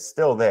building that is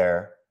still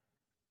there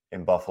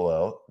in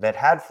Buffalo that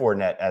had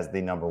Fournette as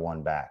the number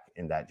one back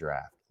in that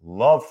draft.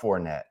 Love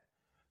Fournette.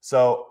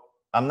 So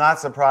I'm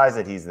not surprised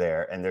that he's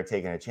there and they're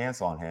taking a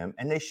chance on him.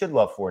 And they should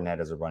love Fournette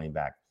as a running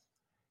back.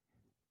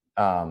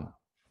 And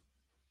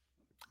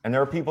there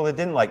were people that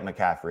didn't like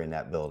McCaffrey in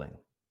that building,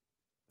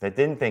 that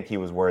didn't think he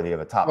was worthy of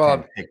a top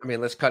 10 pick. I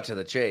mean, let's cut to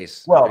the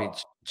chase. Well,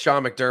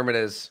 Sean McDermott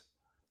is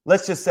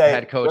let's just say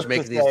head coach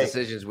making these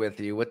decisions with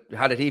you.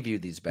 How did he view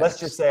these backs? Let's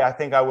just say I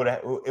think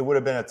it would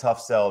have been a tough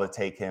sell to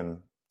take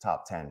him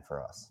top 10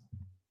 for us.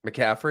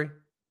 McCaffrey?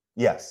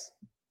 Yes.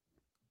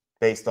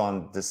 Based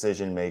on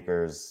decision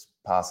makers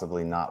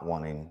possibly not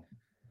wanting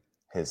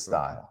his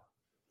style.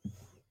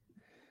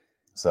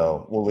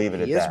 So we'll leave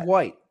it at that. He is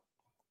white.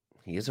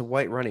 He is a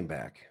white running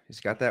back. He's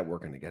got that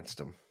working against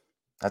him.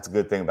 That's a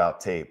good thing about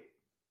tape.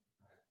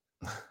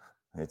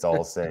 It's all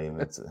the same.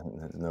 It's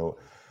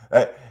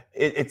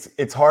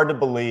hard to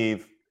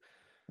believe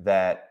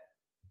that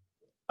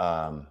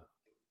a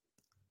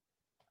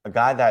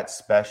guy that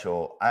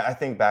special. I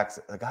think back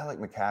to a guy like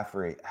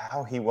McCaffrey,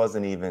 how he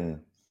wasn't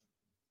even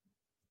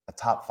a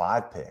top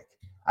 5 pick.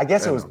 I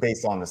guess it was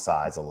based on the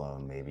size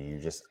alone. Maybe you're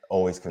just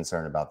always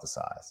concerned about the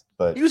size.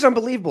 But he was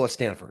unbelievable at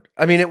Stanford.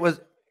 I mean, it was.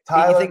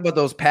 Tyler, you think about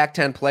those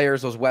Pac-10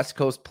 players, those West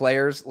Coast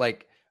players,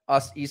 like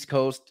us East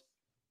Coast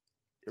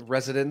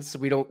residents.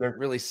 We don't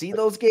really see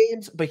those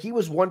games, but he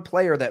was one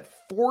player that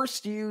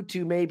forced you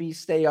to maybe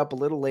stay up a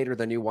little later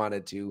than you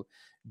wanted to,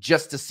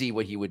 just to see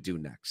what he would do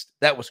next.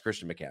 That was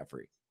Christian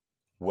McCaffrey.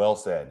 Well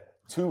said.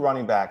 2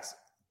 running backs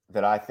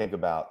that I think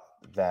about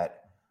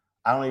that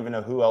I don't even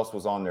know who else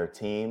was on their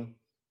team,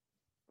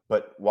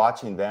 but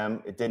watching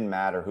them, it didn't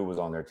matter who was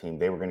on their team.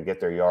 They were going to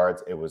get their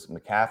yards. It was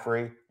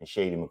McCaffrey and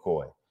Shady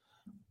McCoy.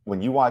 When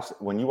you watch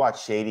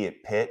Shady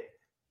at Pitt,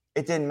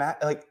 it didn't matter.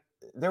 Like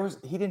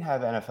he didn't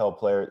have NFL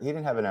players. He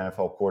didn't have an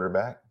NFL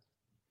quarterback.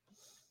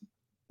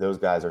 Those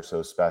guys are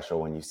so special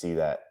when you see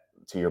that.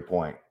 To your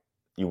point,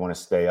 you want to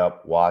stay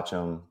up, watch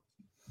them.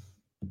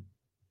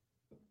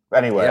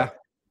 Anyway,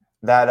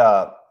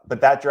 but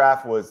that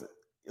draft was,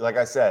 like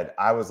I said,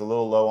 I was a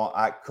little low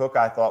on Cook.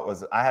 I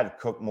had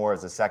Cook more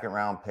as a second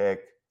round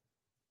pick.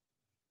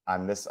 I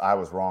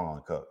was wrong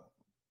on Cook.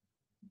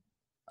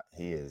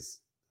 he is,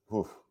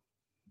 whew,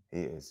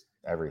 he is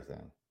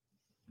everything.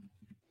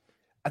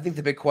 I think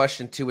the big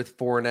question too with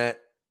Fournette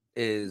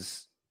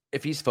is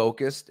if he's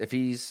focused, if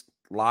he's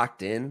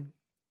locked in,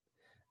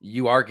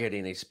 you are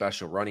getting a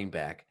special running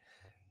back.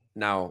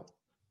 Now,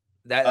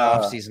 that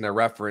offseason I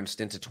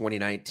referenced into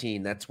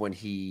 2019, that's when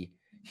he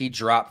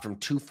dropped from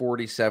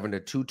 247 to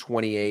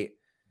 228.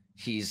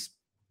 He's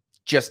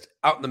just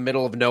out in the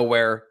middle of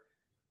nowhere,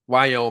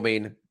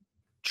 Wyoming,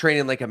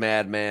 training like a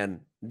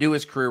madman, knew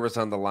his career was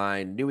on the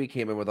line, knew he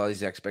came in with all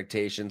these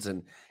expectations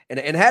and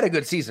had a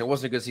good season. It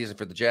wasn't a good season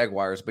for the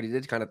Jaguars, but he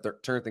did kind of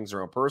turn things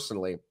around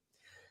personally.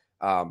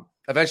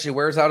 Eventually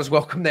wears out his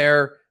welcome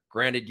there.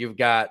 Granted, you've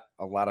got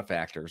a lot of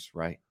factors,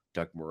 right?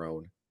 Doug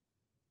Marrone.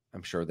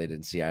 I'm sure they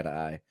didn't see eye to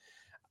eye.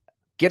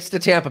 Gets to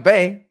Tampa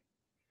Bay,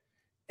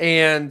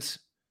 and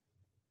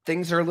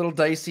things are a little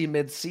dicey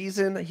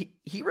mid-season.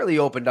 He really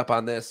opened up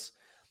on this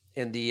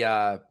in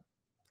the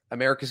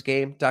America's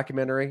Game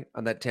documentary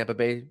on that Tampa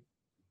Bay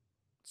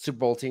Super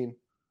Bowl team.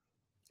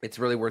 It's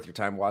really worth your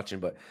time watching.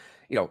 But,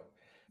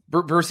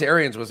 Bruce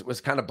Arians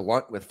was kind of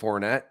blunt with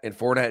Fournette, and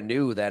Fournette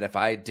knew that if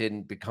I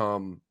didn't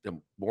become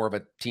more of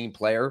a team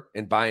player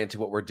and buy into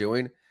what we're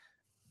doing,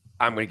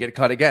 I'm going to get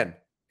cut again,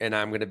 and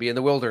I'm going to be in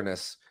the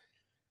wilderness.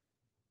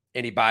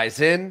 And he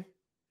buys in.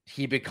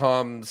 He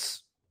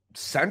becomes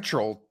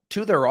central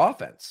to their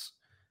offense.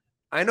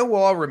 I know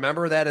we'll all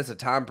remember that as a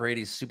Tom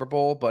Brady Super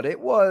Bowl, but it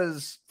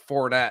was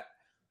Fournette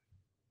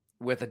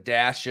with a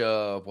dash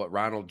of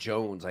Ronald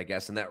Jones, I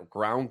guess, in that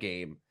ground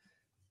game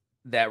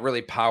that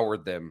really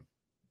powered them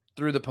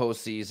through the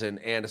postseason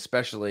and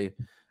especially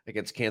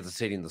against Kansas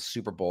City in the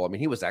Super Bowl. I mean,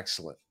 he was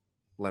excellent,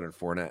 Leonard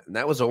Fournette, and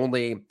that was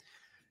only a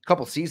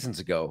couple seasons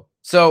ago.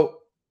 So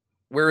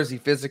where is he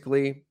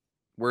physically?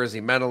 Where is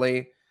he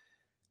mentally?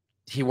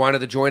 He wanted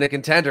to join a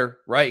contender,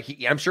 right?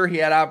 I'm sure he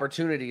had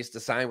opportunities to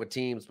sign with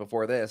teams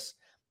before this,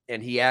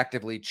 and he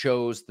actively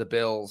chose the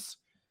Bills.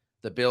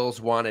 The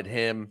Bills wanted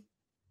him.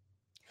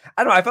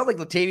 I don't know. I felt like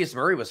Latavius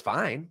Murray was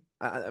fine.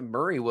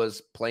 Murray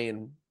was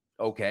playing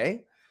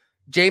okay.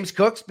 James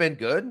Cook's been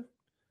good.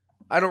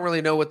 I don't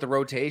really know what the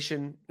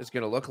rotation is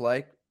going to look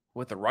like,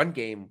 what the run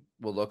game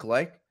will look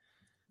like,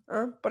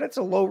 but it's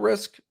a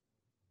low-risk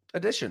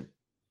addition.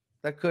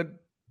 That could,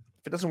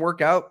 if it doesn't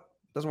work out,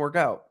 doesn't work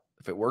out.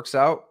 If it works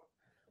out,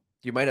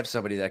 you might have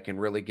somebody that can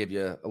really give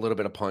you a little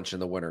bit of punch in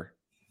the winter.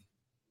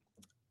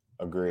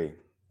 Agree.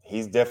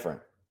 He's different.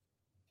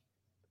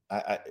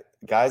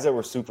 Guys that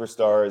were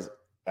superstars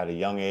at a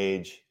young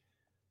age,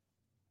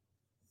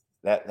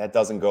 that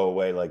doesn't go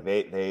away. Like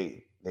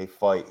they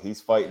fight.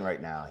 He's fighting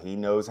right now. He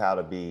knows how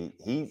to be.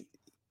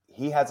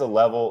 He has a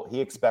level.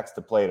 He expects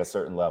to play at a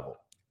certain level.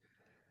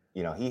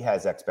 He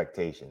has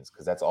expectations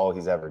because that's all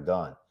he's ever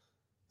done.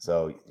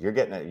 So you're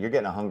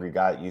getting a hungry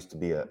guy that used to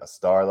be a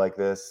star like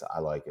this. I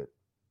like it.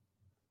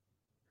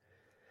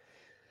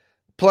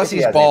 Plus,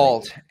 he's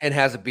bald and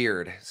has a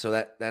beard, so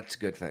that's a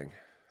good thing.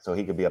 So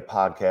he could be a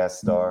podcast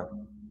star.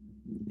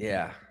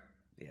 Yeah.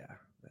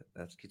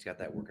 He's got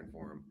that working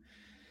for him.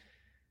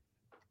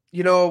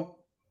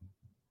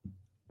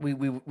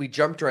 We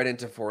jumped right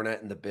into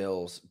Fournette and the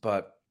Bills,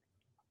 but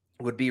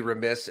would be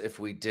remiss if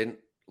we didn't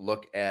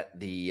look at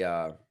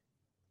the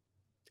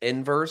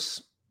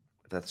inverse.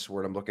 That's the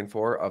word I'm looking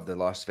for, of the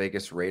Las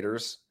Vegas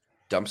Raiders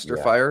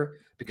dumpster fire,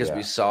 because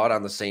we saw it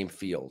on the same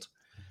field.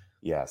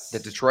 Yes. The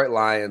Detroit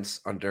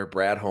Lions under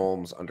Brad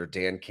Holmes, under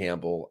Dan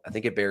Campbell, I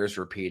think it bears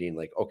repeating,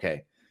 like,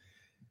 okay,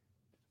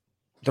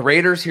 the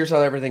Raiders, here's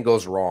how everything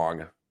goes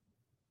wrong.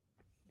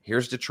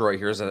 Here's Detroit.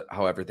 Here's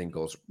how everything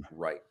goes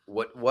right.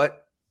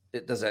 What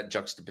does that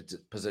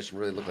juxtaposition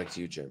really look like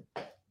to you, Jim?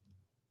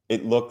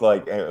 It looked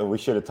like, we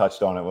should have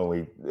touched on it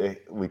when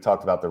we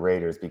talked about the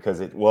Raiders,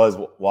 because it was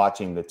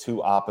watching the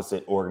two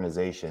opposite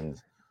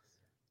organizations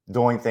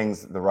doing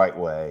things the right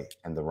way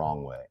and the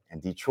wrong way.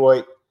 And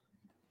Detroit,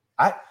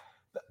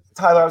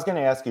 Tyler, I was going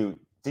to ask you,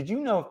 did you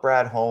know if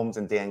Brad Holmes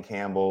and Dan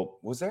Campbell,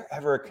 was there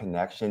ever a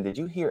connection? Did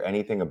you hear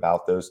anything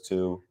about those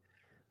two?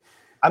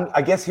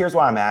 I guess here's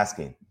why I'm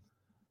asking.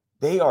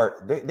 They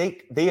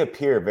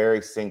appear very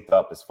synced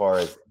up as far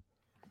as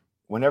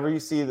whenever you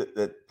see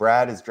that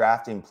Brad is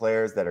drafting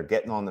players that are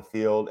getting on the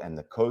field and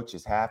the coach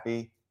is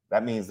happy,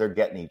 that means they're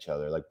getting each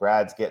other. Like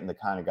Brad's getting the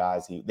kind of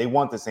guys they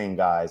want the same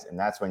guys, and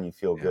that's when you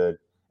feel good.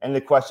 And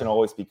the question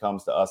always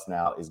becomes to us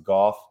now, is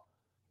Goff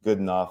good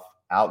enough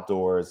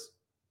outdoors?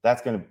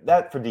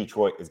 That for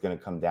Detroit is going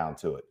to come down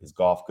to it. Is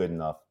Goff good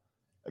enough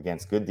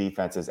against good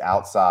defenses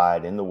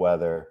outside in the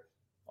weather?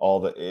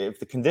 If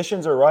the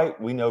conditions are right,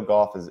 we know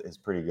Goff is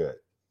pretty good.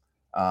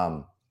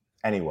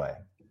 Anyway,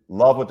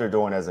 love what they're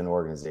doing as an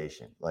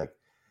organization. Like,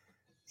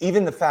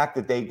 even the fact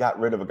that they got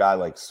rid of a guy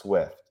like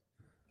Swift,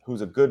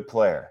 who's a good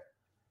player.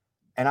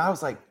 And I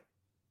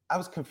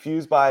was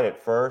confused by it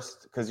at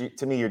first, because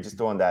to me, you're just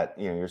doing that,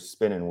 you're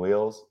spinning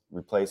wheels,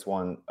 replace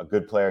a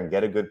good player and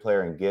get a good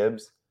player in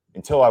Gibbs,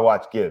 until I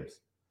watched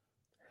Gibbs.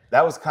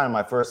 That was kind of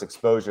my first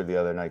exposure the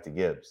other night to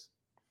Gibbs.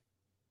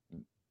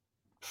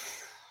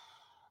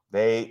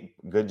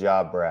 Good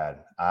job, Brad.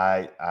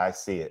 I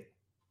see it.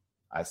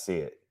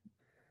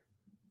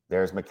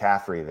 There's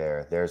McCaffrey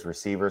there. There's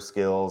receiver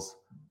skills.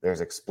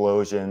 There's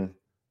explosion,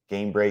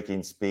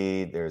 game-breaking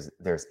speed.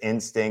 There's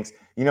instincts.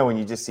 You know, when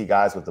you just see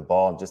guys with the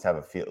ball and just have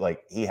a feel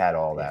like he had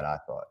all that, I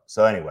thought.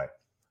 So anyway,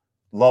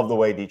 love the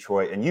way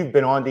Detroit, and you've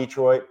been on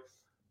Detroit,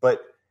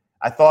 but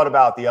I thought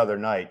about the other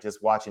night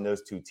just watching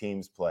those two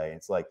teams play.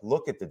 It's like,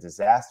 look at the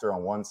disaster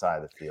on one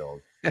side of the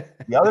field.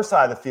 The other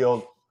side of the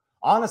field,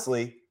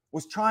 honestly,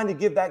 was trying to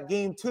give that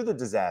game to the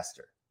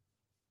disaster.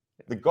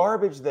 The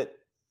garbage that,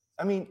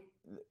 I mean,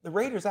 the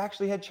Raiders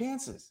actually had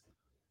chances,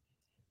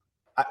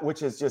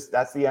 which is just,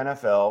 that's the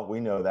NFL. We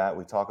know that.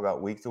 We talk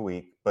about week to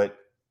week. But,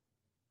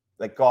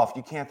 like, Goff,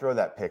 you can't throw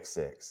that pick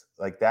six.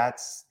 Like,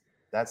 that's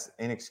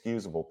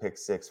inexcusable pick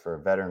six for a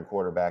veteran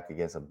quarterback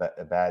against a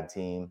bad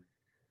team,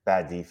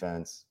 bad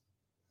defense.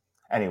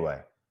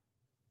 Anyway,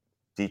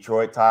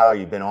 Detroit, Tyler,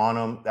 you've been on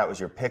them. That was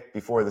your pick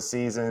before the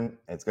season.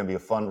 It's going to be a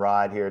fun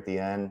ride here at the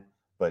end.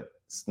 But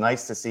it's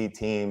nice to see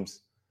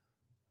teams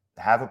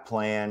have a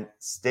plan,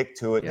 stick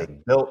to it. Yeah.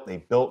 They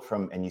built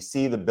from, and you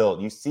see the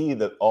build. You see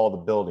all the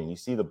building. You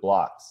see the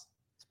blocks.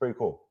 It's pretty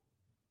cool.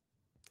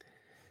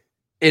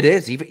 It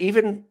is.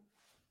 Even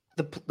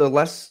the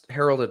less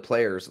heralded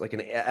players, like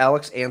an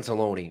Alex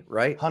Anzalone,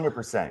 right?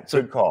 100%.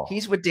 So good call.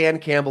 He's with Dan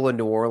Campbell in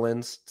New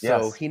Orleans,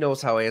 so he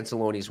knows how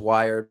Anzalone's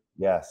wired.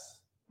 Yes.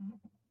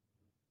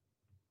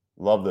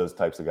 Love those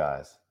types of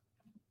guys.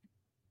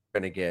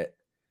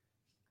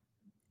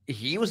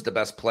 He was the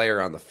best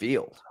player on the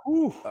field.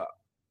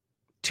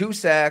 2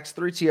 sacks,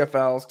 3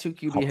 TFLs, 2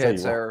 QB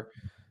hits there,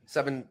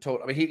 7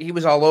 total. I mean, he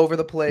was all over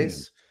the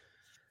place.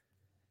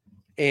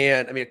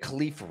 And I mean,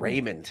 Khalif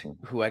Raymond,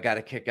 who I got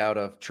a kick out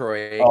of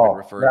Troy Aikman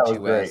referred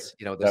to as,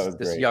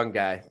 this young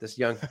guy, this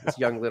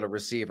young little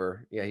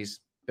receiver. Yeah, he's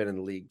been in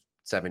the league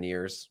 7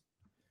 years.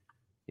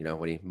 You know,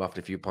 when he muffed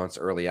a few punts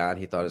early on,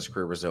 he thought his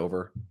career was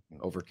over,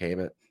 overcame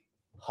it.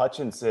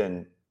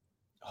 Hutchinson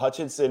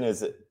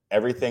is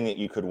everything that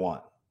you could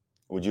want.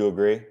 Would you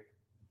agree?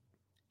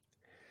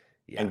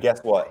 Yeah. And guess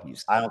what?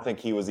 I don't think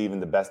he was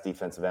even the best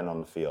defensive end on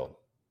the field.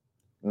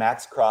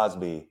 Max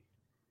Crosby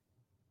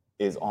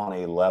is on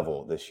a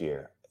level this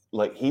year.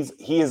 Like he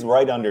is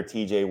right under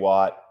TJ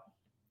Watt,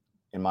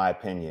 in my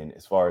opinion,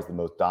 as far as the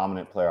most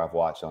dominant player I've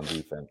watched on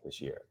defense this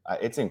year.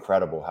 It's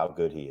incredible how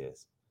good he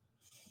is.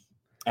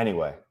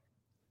 Anyway.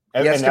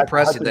 It's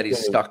impressive that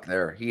he's stuck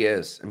there. He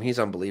is. I mean, he's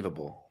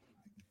unbelievable.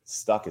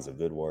 Stuck is a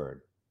good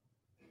word.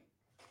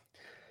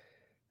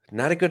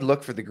 Not a good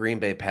look for the Green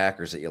Bay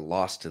Packers that you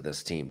lost to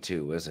this team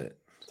too, is it?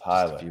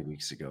 Tyler, just a few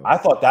weeks ago. I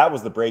thought that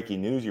was the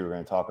breaking news you were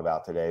going to talk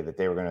about today, that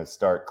they were going to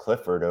start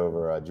Clifford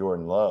over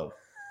Jordan Love.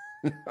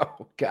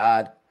 Oh,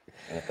 God.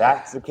 And if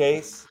that's the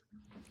case,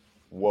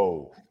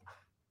 whoa.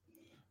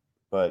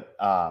 But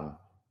I'm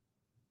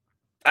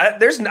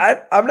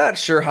not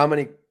sure how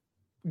many.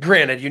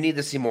 Granted, you need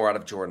to see more out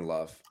of Jordan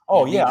Love.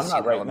 Oh, yeah, I'm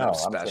not right now.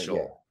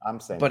 I'm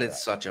saying but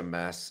it's such a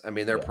mess. I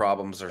mean, their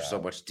problems are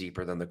so much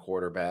deeper than the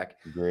quarterback.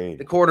 Agreed.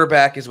 The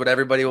quarterback is what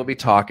everybody will be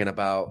talking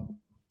about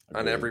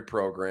on every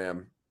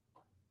program.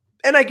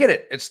 And I get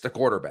it. It's the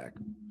quarterback.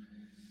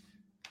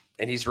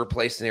 And he's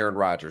replacing Aaron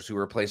Rodgers, who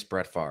replaced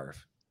Brett Favre.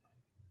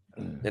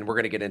 And we're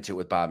going to get into it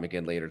with Bob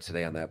McGinn later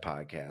today on that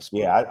podcast.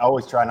 Yeah, I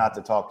always try not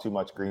to talk too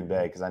much Green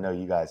Bay because I know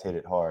you guys hit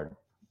it hard.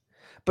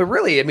 But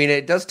really, I mean,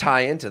 it does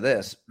tie into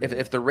this.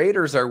 If the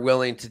Raiders are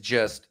willing to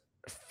just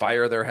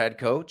fire their head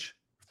coach,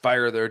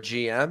 fire their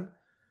GM,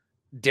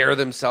 dare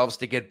themselves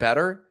to get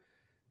better,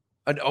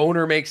 an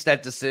owner makes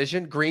that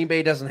decision. Green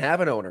Bay doesn't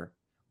have an owner.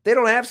 They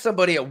don't have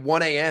somebody at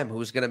 1 a.m.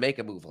 who's going to make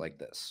a move like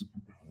this,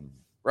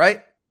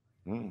 right?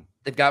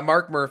 They've got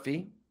Mark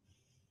Murphy,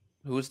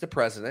 who is the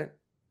president,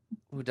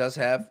 who does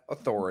have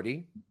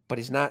authority, but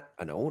he's not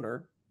an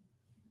owner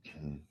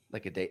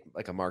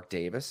like a Mark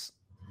Davis,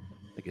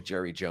 like a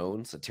Jerry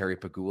Jones, a Terry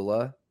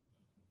Pagula.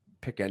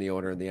 Pick any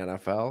owner in the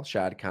NFL,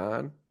 Shad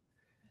Khan.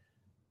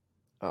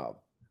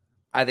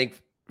 I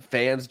think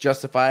fans,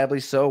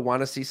 justifiably so,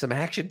 want to see some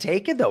action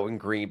taken, though, in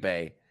Green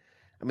Bay.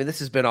 I mean, this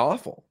has been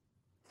awful.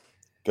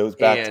 Goes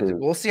back to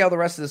we'll see how the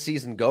rest of the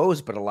season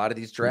goes, but a lot of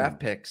these draft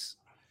picks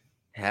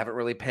haven't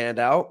really panned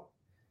out.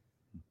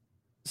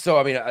 So,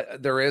 I mean,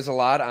 there is a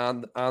lot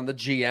on the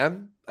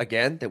GM,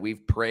 again, that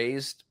we've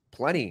praised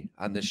plenty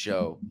on this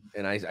show,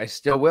 and I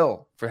still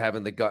will, for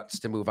having the guts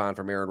to move on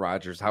from Aaron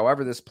Rodgers.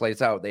 However this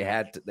plays out, they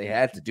had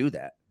to do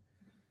that.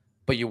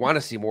 But you want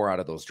to see more out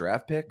of those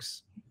draft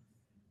picks,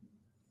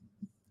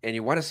 and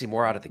you want to see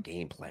more out of the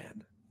game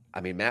plan.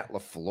 I mean, Matt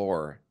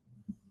LaFleur,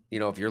 you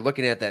know, if you're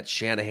looking at that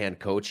Shanahan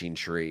coaching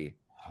tree,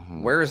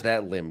 where is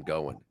that limb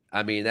going?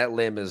 I mean, that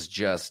limb is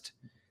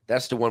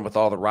that's the one with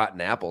all the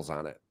rotten apples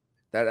on it.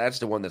 That's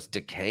the one that's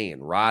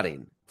decaying,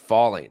 rotting,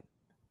 falling.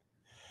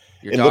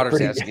 Your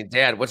daughter's asking,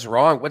 Dad, what's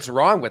wrong? What's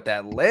wrong with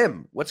that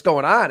limb? What's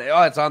going on?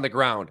 Oh, it's on the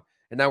ground.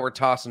 And now we're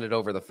tossing it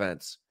over the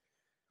fence.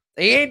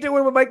 He ain't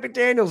doing what Mike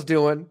McDaniel's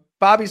doing.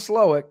 Bobby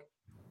Slowick,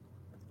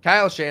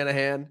 Kyle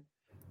Shanahan.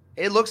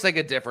 It looks like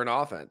a different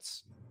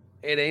offense.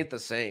 It ain't the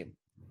same.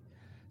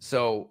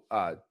 So,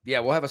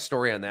 we'll have a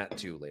story on that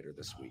too later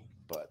this week.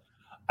 But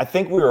I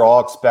think we were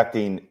all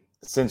expecting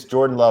since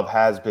Jordan Love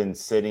has been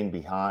sitting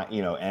behind,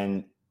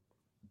 and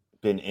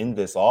been in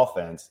this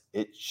offense,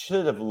 it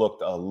should have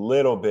looked a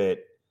little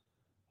bit.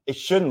 It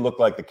shouldn't look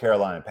like the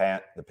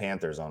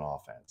Panthers on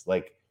offense.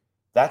 Like,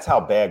 that's how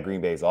bad Green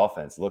Bay's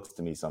offense looks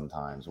to me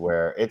sometimes,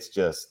 where it's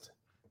just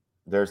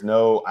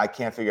I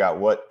can't figure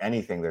out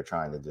anything they're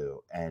trying to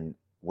do. And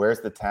where's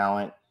the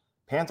talent?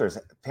 Panthers,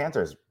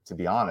 to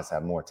be honest,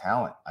 have more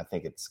talent, I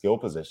think, at skill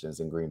positions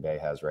than Green Bay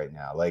has right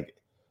now. Like,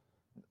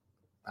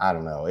 I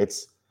don't know.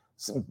 It's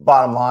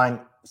bottom line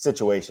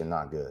situation,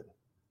 not good.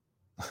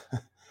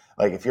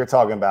 Like, if you're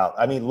talking about,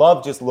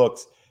 Love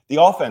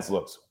the offense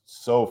looks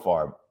so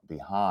far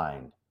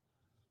behind.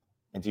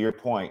 And to your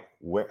point,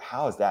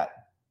 how is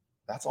that?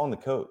 That's on the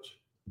coach.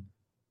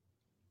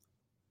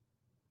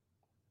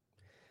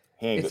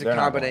 It's a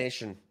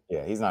combination.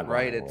 He's not going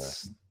right. anywhere.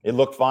 It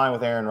looked fine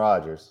with Aaron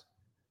Rodgers.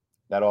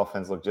 That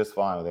offense looked just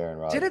fine with Aaron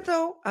Rodgers. Did it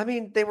though?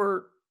 They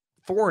were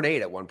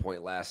 4-8 at one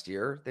point last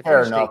year. They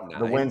Fair enough.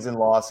 The wins and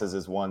losses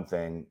is one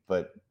thing,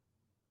 but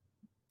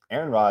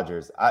Aaron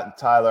Rodgers,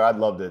 Tyler, I'd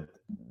love to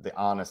be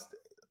honest.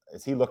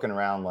 Is he looking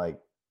around like,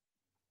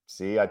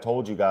 see, I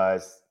told you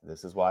guys,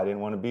 this is why I didn't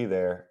want to be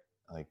there.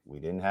 Like, we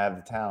didn't have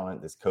the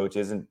talent. This coach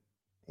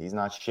he's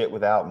not shit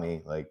without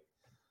me. Like,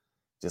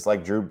 just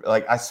like Drew,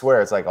 like, I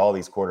swear it's like all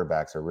these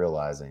quarterbacks are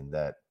realizing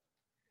that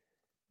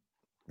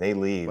they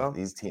leave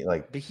these teams.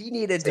 Like, but he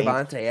needed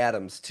Devontae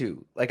Adams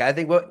too. Like, I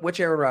think which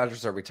Aaron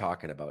Rodgers are we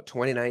talking about?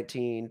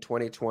 2019,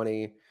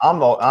 2020. I'm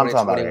talking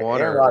about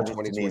Aaron Rodgers.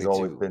 To me, has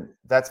always been.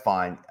 That's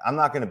fine. I'm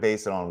not going to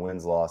base it on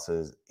wins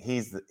losses. He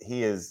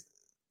is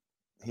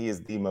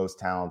the most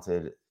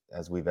talented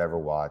as we've ever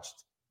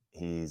watched.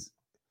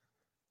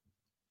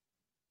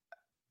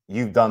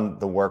 You've done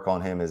the work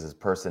on him as his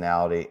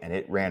personality, and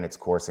it ran its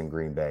course in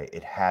Green Bay.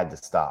 It had to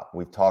stop.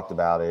 We've talked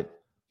about it.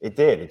 It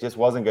did. It just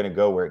wasn't going to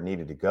go where it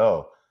needed to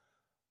go.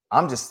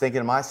 I'm just thinking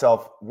to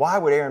myself, why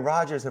would Aaron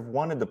Rodgers have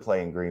wanted to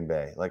play in Green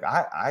Bay? Like,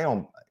 I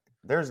don't,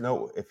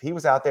 if he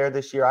was out there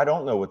this year, I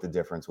don't know what the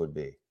difference would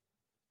be.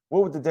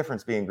 What would the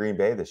difference be in Green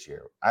Bay this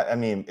year?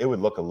 It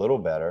would look a little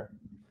better.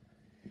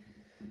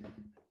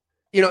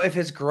 If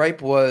his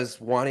gripe was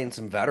wanting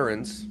some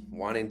veterans,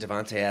 wanting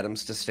Devontae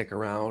Adams to stick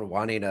around,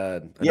 wanting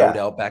an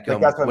Odell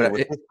Beckham, that's what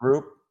with this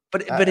group.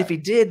 But if he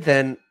did,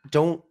 then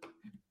don't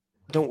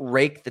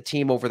rake the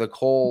team over the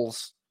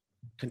coals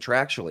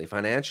contractually,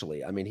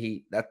 financially.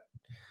 That's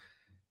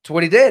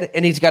what he did,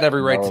 and he's got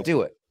every right to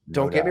do it.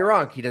 Don't get me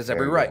wrong; he does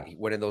every right. He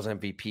winning those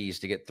MVPs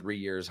to get 3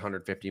 years,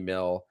 $150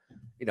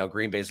 million.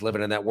 Green Bay's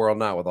living in that world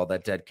now with all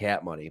that dead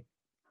cat money.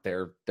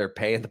 They're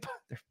paying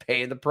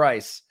the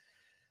price.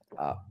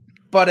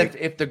 But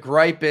if the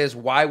gripe is,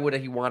 why would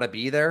he want to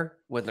be there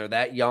when they're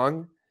that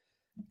young?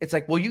 It's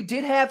like, well, you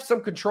did have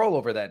some control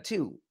over that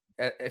too.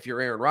 If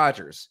you're Aaron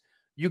Rodgers,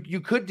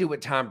 you could do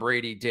what Tom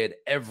Brady did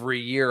every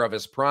year of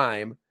his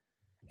prime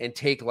and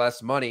take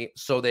less money,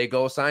 so they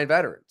go sign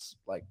veterans.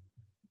 Like,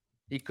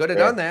 he could have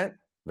done that.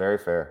 Very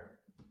fair.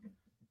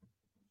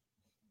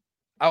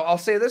 I'll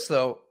say this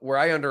though, where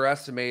I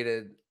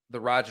underestimated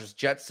the Rodgers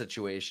Jets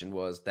situation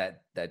was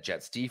that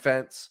Jets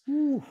defense,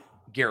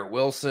 Garrett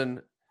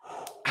Wilson.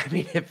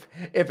 If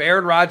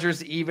Aaron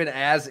Rodgers, even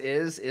as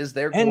is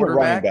their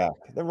quarterback,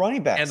 the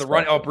running back, and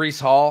Breece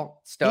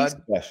Hall, stud,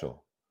 he's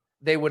special,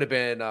 they would have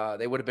been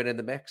in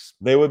the mix.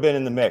 They would have been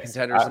in the mix.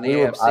 Contenders in the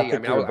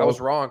AFC. I was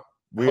wrong.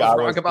 I was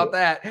wrong about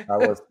that. I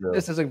was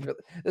too.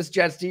 This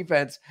Jets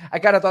defense. I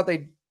kind of thought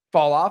they'd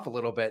fall off a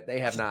little bit. They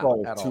have not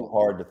at all. Too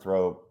hard to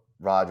throw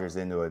Rodgers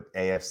into an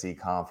AFC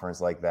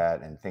conference like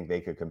that and think they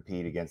could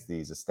compete against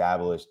these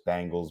established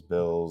Bengals,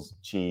 Bills,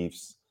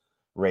 Chiefs,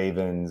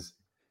 Ravens.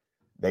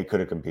 They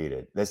could have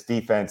competed. This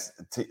defense,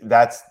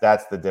 that's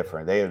the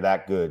difference. They are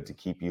that good to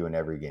keep you in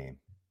every game.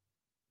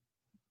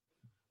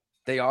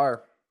 They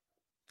are.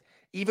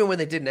 Even when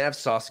they didn't have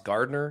Sauce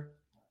Gardner,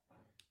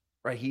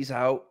 right? He's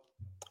out.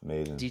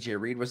 Amazing. DJ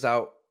Reed was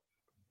out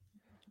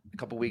a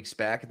couple weeks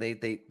back, and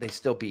they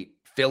still beat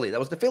Philly. That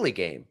was the Philly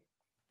game,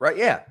 right?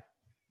 Yeah.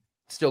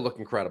 Still look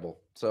incredible.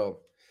 So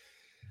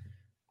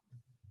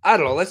I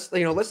don't know.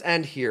 Let's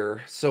end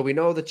here. So we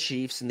know the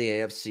Chiefs in the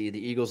AFC,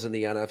 the Eagles in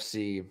the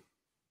NFC.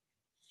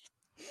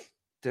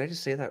 Did I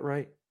just say that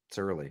right? It's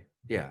early.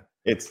 Yeah.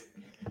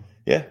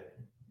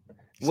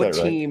 What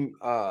team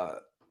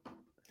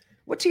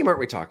aren't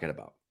we talking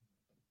about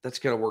that's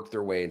going to work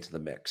their way into the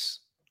mix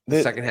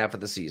the second half of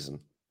the season?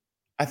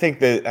 I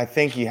think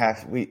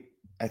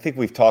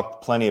we've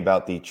talked plenty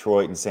about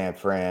Detroit and San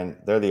Fran.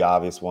 They're the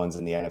obvious ones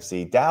in the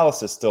NFC.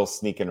 Dallas is still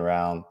sneaking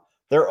around.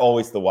 They're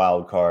always the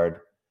wild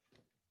card.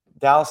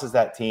 Dallas is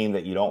that team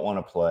that you don't want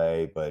to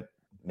play, but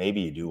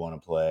maybe you do want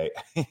to play.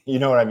 You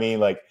know what I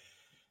mean? Like,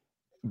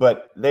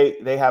 but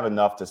they have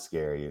enough to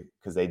scare you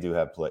because they do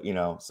have play,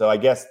 So I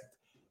guess,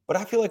 but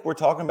I feel like we're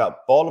talking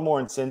about Baltimore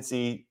and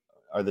Cincy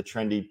are the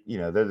trendy,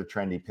 they're the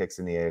trendy picks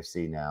in the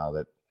AFC now.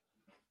 That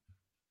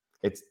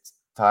it's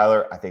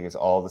Tyler. I think it's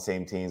all the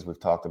same teams we've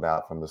talked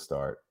about from the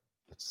start.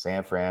 It's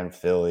San Fran,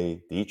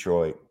 Philly,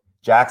 Detroit,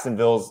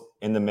 Jacksonville's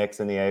in the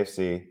mix in the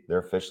AFC. They're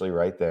officially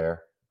right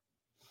there.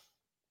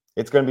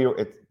 It's going to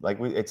be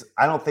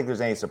I don't think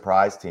there's any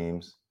surprise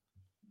teams.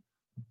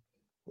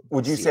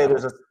 Would you say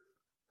there's a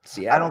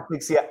Seattle? I don't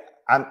think Seattle.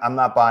 I'm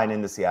not buying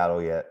into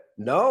Seattle yet.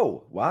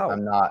 No. Wow.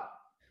 I'm not.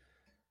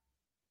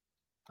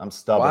 I'm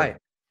stubborn. Why?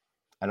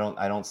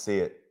 I don't see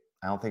it.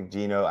 I don't think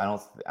Geno.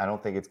 I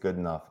don't think it's good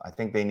enough. I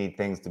think they need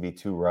things to be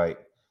too right.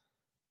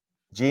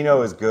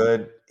 Geno is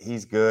good.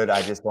 He's good.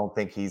 I just don't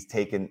think he's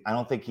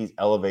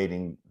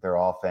elevating their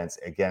offense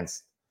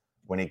against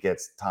when it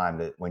gets time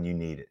when you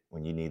need it,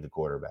 when you need the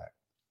quarterback.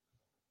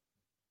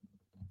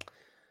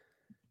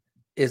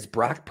 Is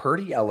Brock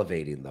Purdy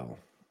elevating though?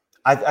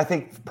 I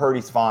think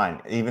Purdy's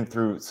fine, even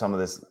through some of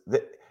this.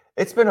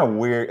 It's been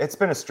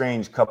a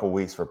strange couple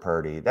weeks for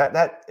Purdy.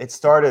 That it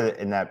started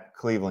in that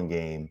Cleveland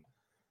game.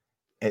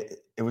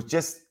 It was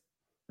just,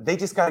 they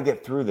just got to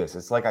get through this.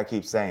 It's like I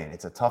keep saying,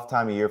 it's a tough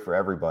time of year for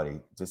everybody.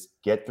 Just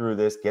get through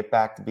this, get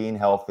back to being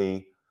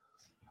healthy.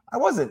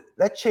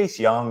 That Chase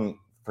Young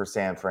for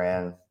San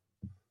Fran.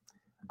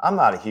 I'm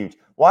not a huge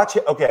watch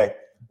it. Okay.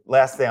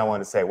 Last thing I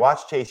want to say,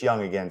 watch Chase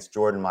Young against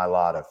Jordan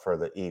Mailata for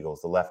the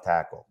Eagles, the left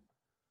tackle.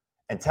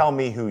 And tell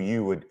me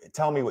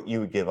what you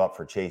would give up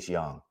for Chase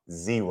Young.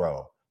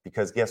 0.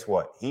 Because guess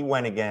what? He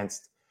went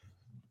against,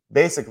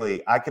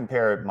 basically, I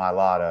compare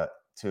Mailata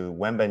to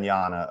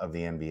Wembanyama of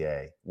the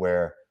NBA,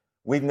 where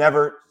we've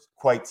never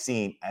quite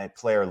seen a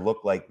player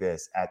look like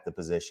this at the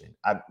position.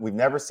 We've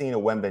never seen a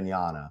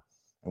Wembanyama,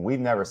 and we've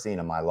never seen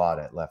a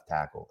Mailata at left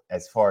tackle.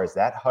 As far as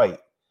that height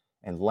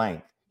and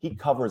length, he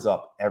covers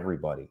up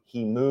everybody.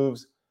 He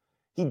moves.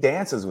 He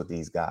dances with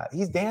these guys.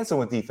 He's dancing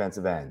with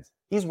defensive ends.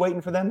 He's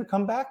waiting for them to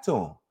come back to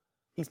him.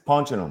 He's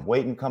punching them,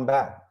 waiting to come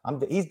back.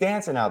 He's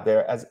dancing out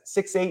there as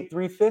 6'8",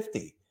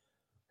 350.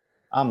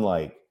 I'm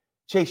like,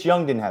 Chase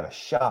Young didn't have a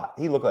shot.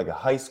 He looked like a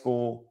high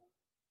school,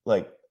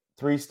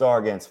 3-star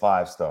against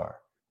 5-star.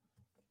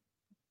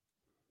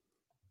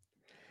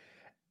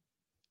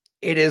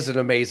 It is an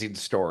amazing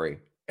story.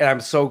 And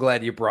I'm so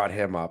glad you brought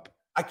him up.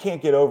 I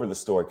can't get over the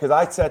story because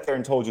I sat there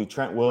and told you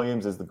Trent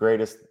Williams is the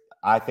greatest,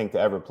 I think, to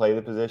ever play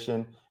the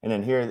position. And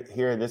then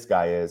here this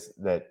guy is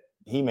that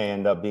he may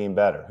end up being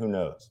better. Who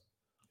knows?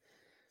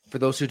 For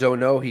those who don't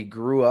know, he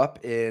grew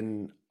up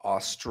in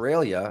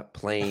Australia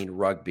playing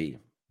rugby.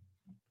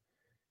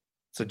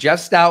 So Jeff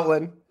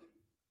Stoutland,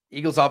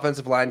 Eagles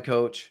offensive line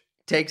coach,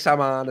 takes him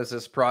on as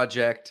this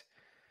project.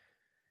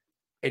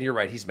 And you're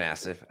right, he's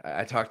massive.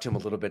 I talked to him a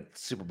little bit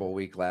Super Bowl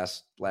week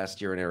last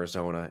year in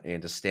Arizona,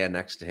 and to stand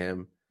next to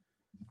him,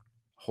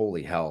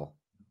 holy hell.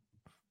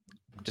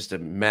 Just a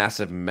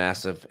massive,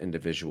 massive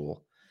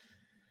individual.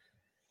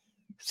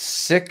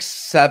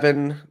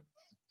 6'7".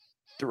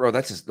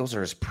 Those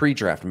are his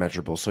pre-draft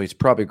measurables, so he's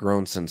probably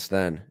grown since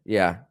then.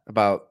 Yeah,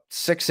 about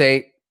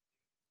 6'8",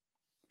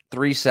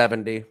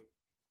 370.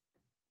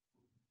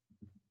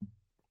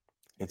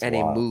 And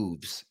wild. He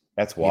moves.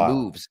 That's wild. He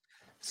moves.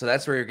 So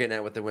that's where you're getting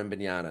at with the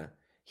Wembanyama.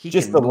 He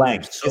just can the move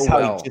length so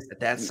well at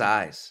that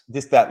size.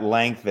 Just that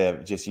length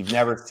of you've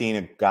never seen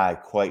a guy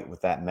quite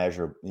with that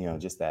measure,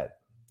 just that.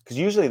 Because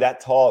usually that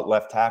tall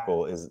left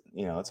tackle is,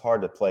 it's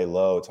hard to play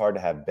low. It's hard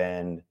to have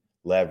bend,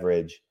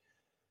 leverage.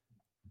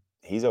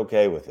 He's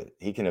okay with it.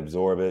 He can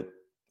absorb it.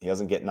 He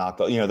doesn't get knocked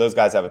out. Those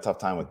guys have a tough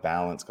time with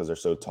balance because they're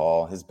so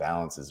tall. His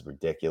balance is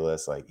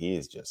ridiculous.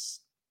 He's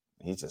just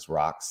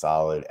rock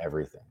solid,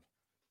 everything.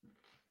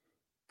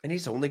 And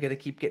he's only going to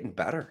keep getting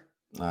better.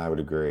 I would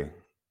agree.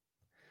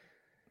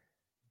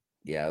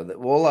 Yeah,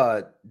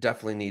 we'll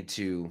definitely need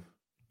to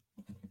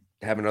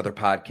have another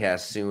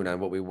podcast soon on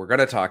what we were going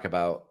to talk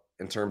about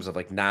in terms of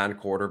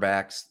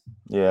non-quarterbacks.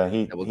 Yeah,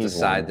 that will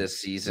decide this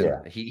season.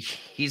 Yeah.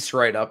 He's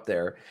right up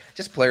there.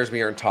 Just players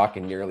we aren't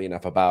talking nearly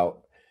enough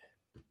about.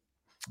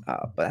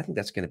 But I think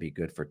that's going to be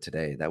good for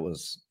today. That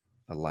was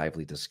a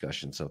lively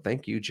discussion. So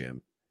thank you,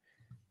 Jim.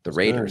 The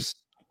Raiders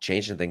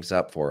changing things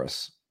up for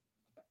us.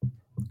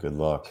 Good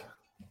luck.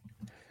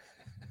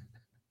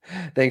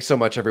 Thanks so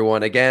much,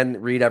 everyone.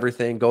 Again, read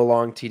everything.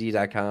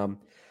 GoLongTD.com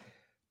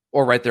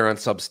or right there on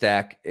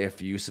Substack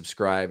if you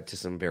subscribe to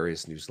some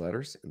various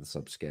newsletters in the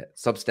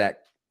Substack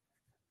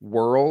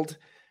world.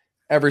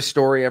 Every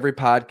story, every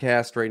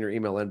podcast, right in your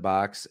email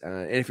inbox.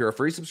 And if you're a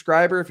free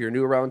subscriber, if you're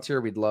new around here,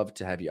 we'd love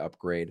to have you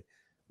upgrade.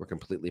 We're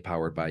completely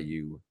powered by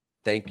you.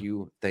 Thank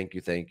you, thank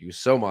you, thank you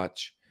so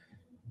much.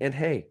 And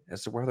hey,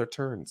 as the weather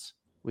turns,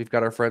 we've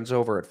got our friends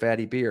over at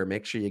Fatty Beer.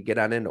 Make sure you get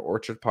on into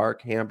Orchard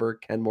Park,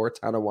 Hamburg, Kenmore,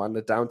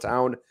 Tonawanda,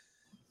 downtown,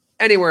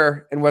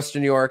 anywhere in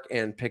Western New York,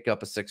 and pick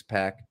up a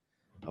 6-pack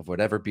of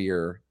whatever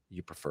beer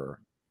you prefer.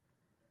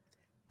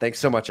 Thanks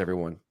so much,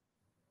 everyone.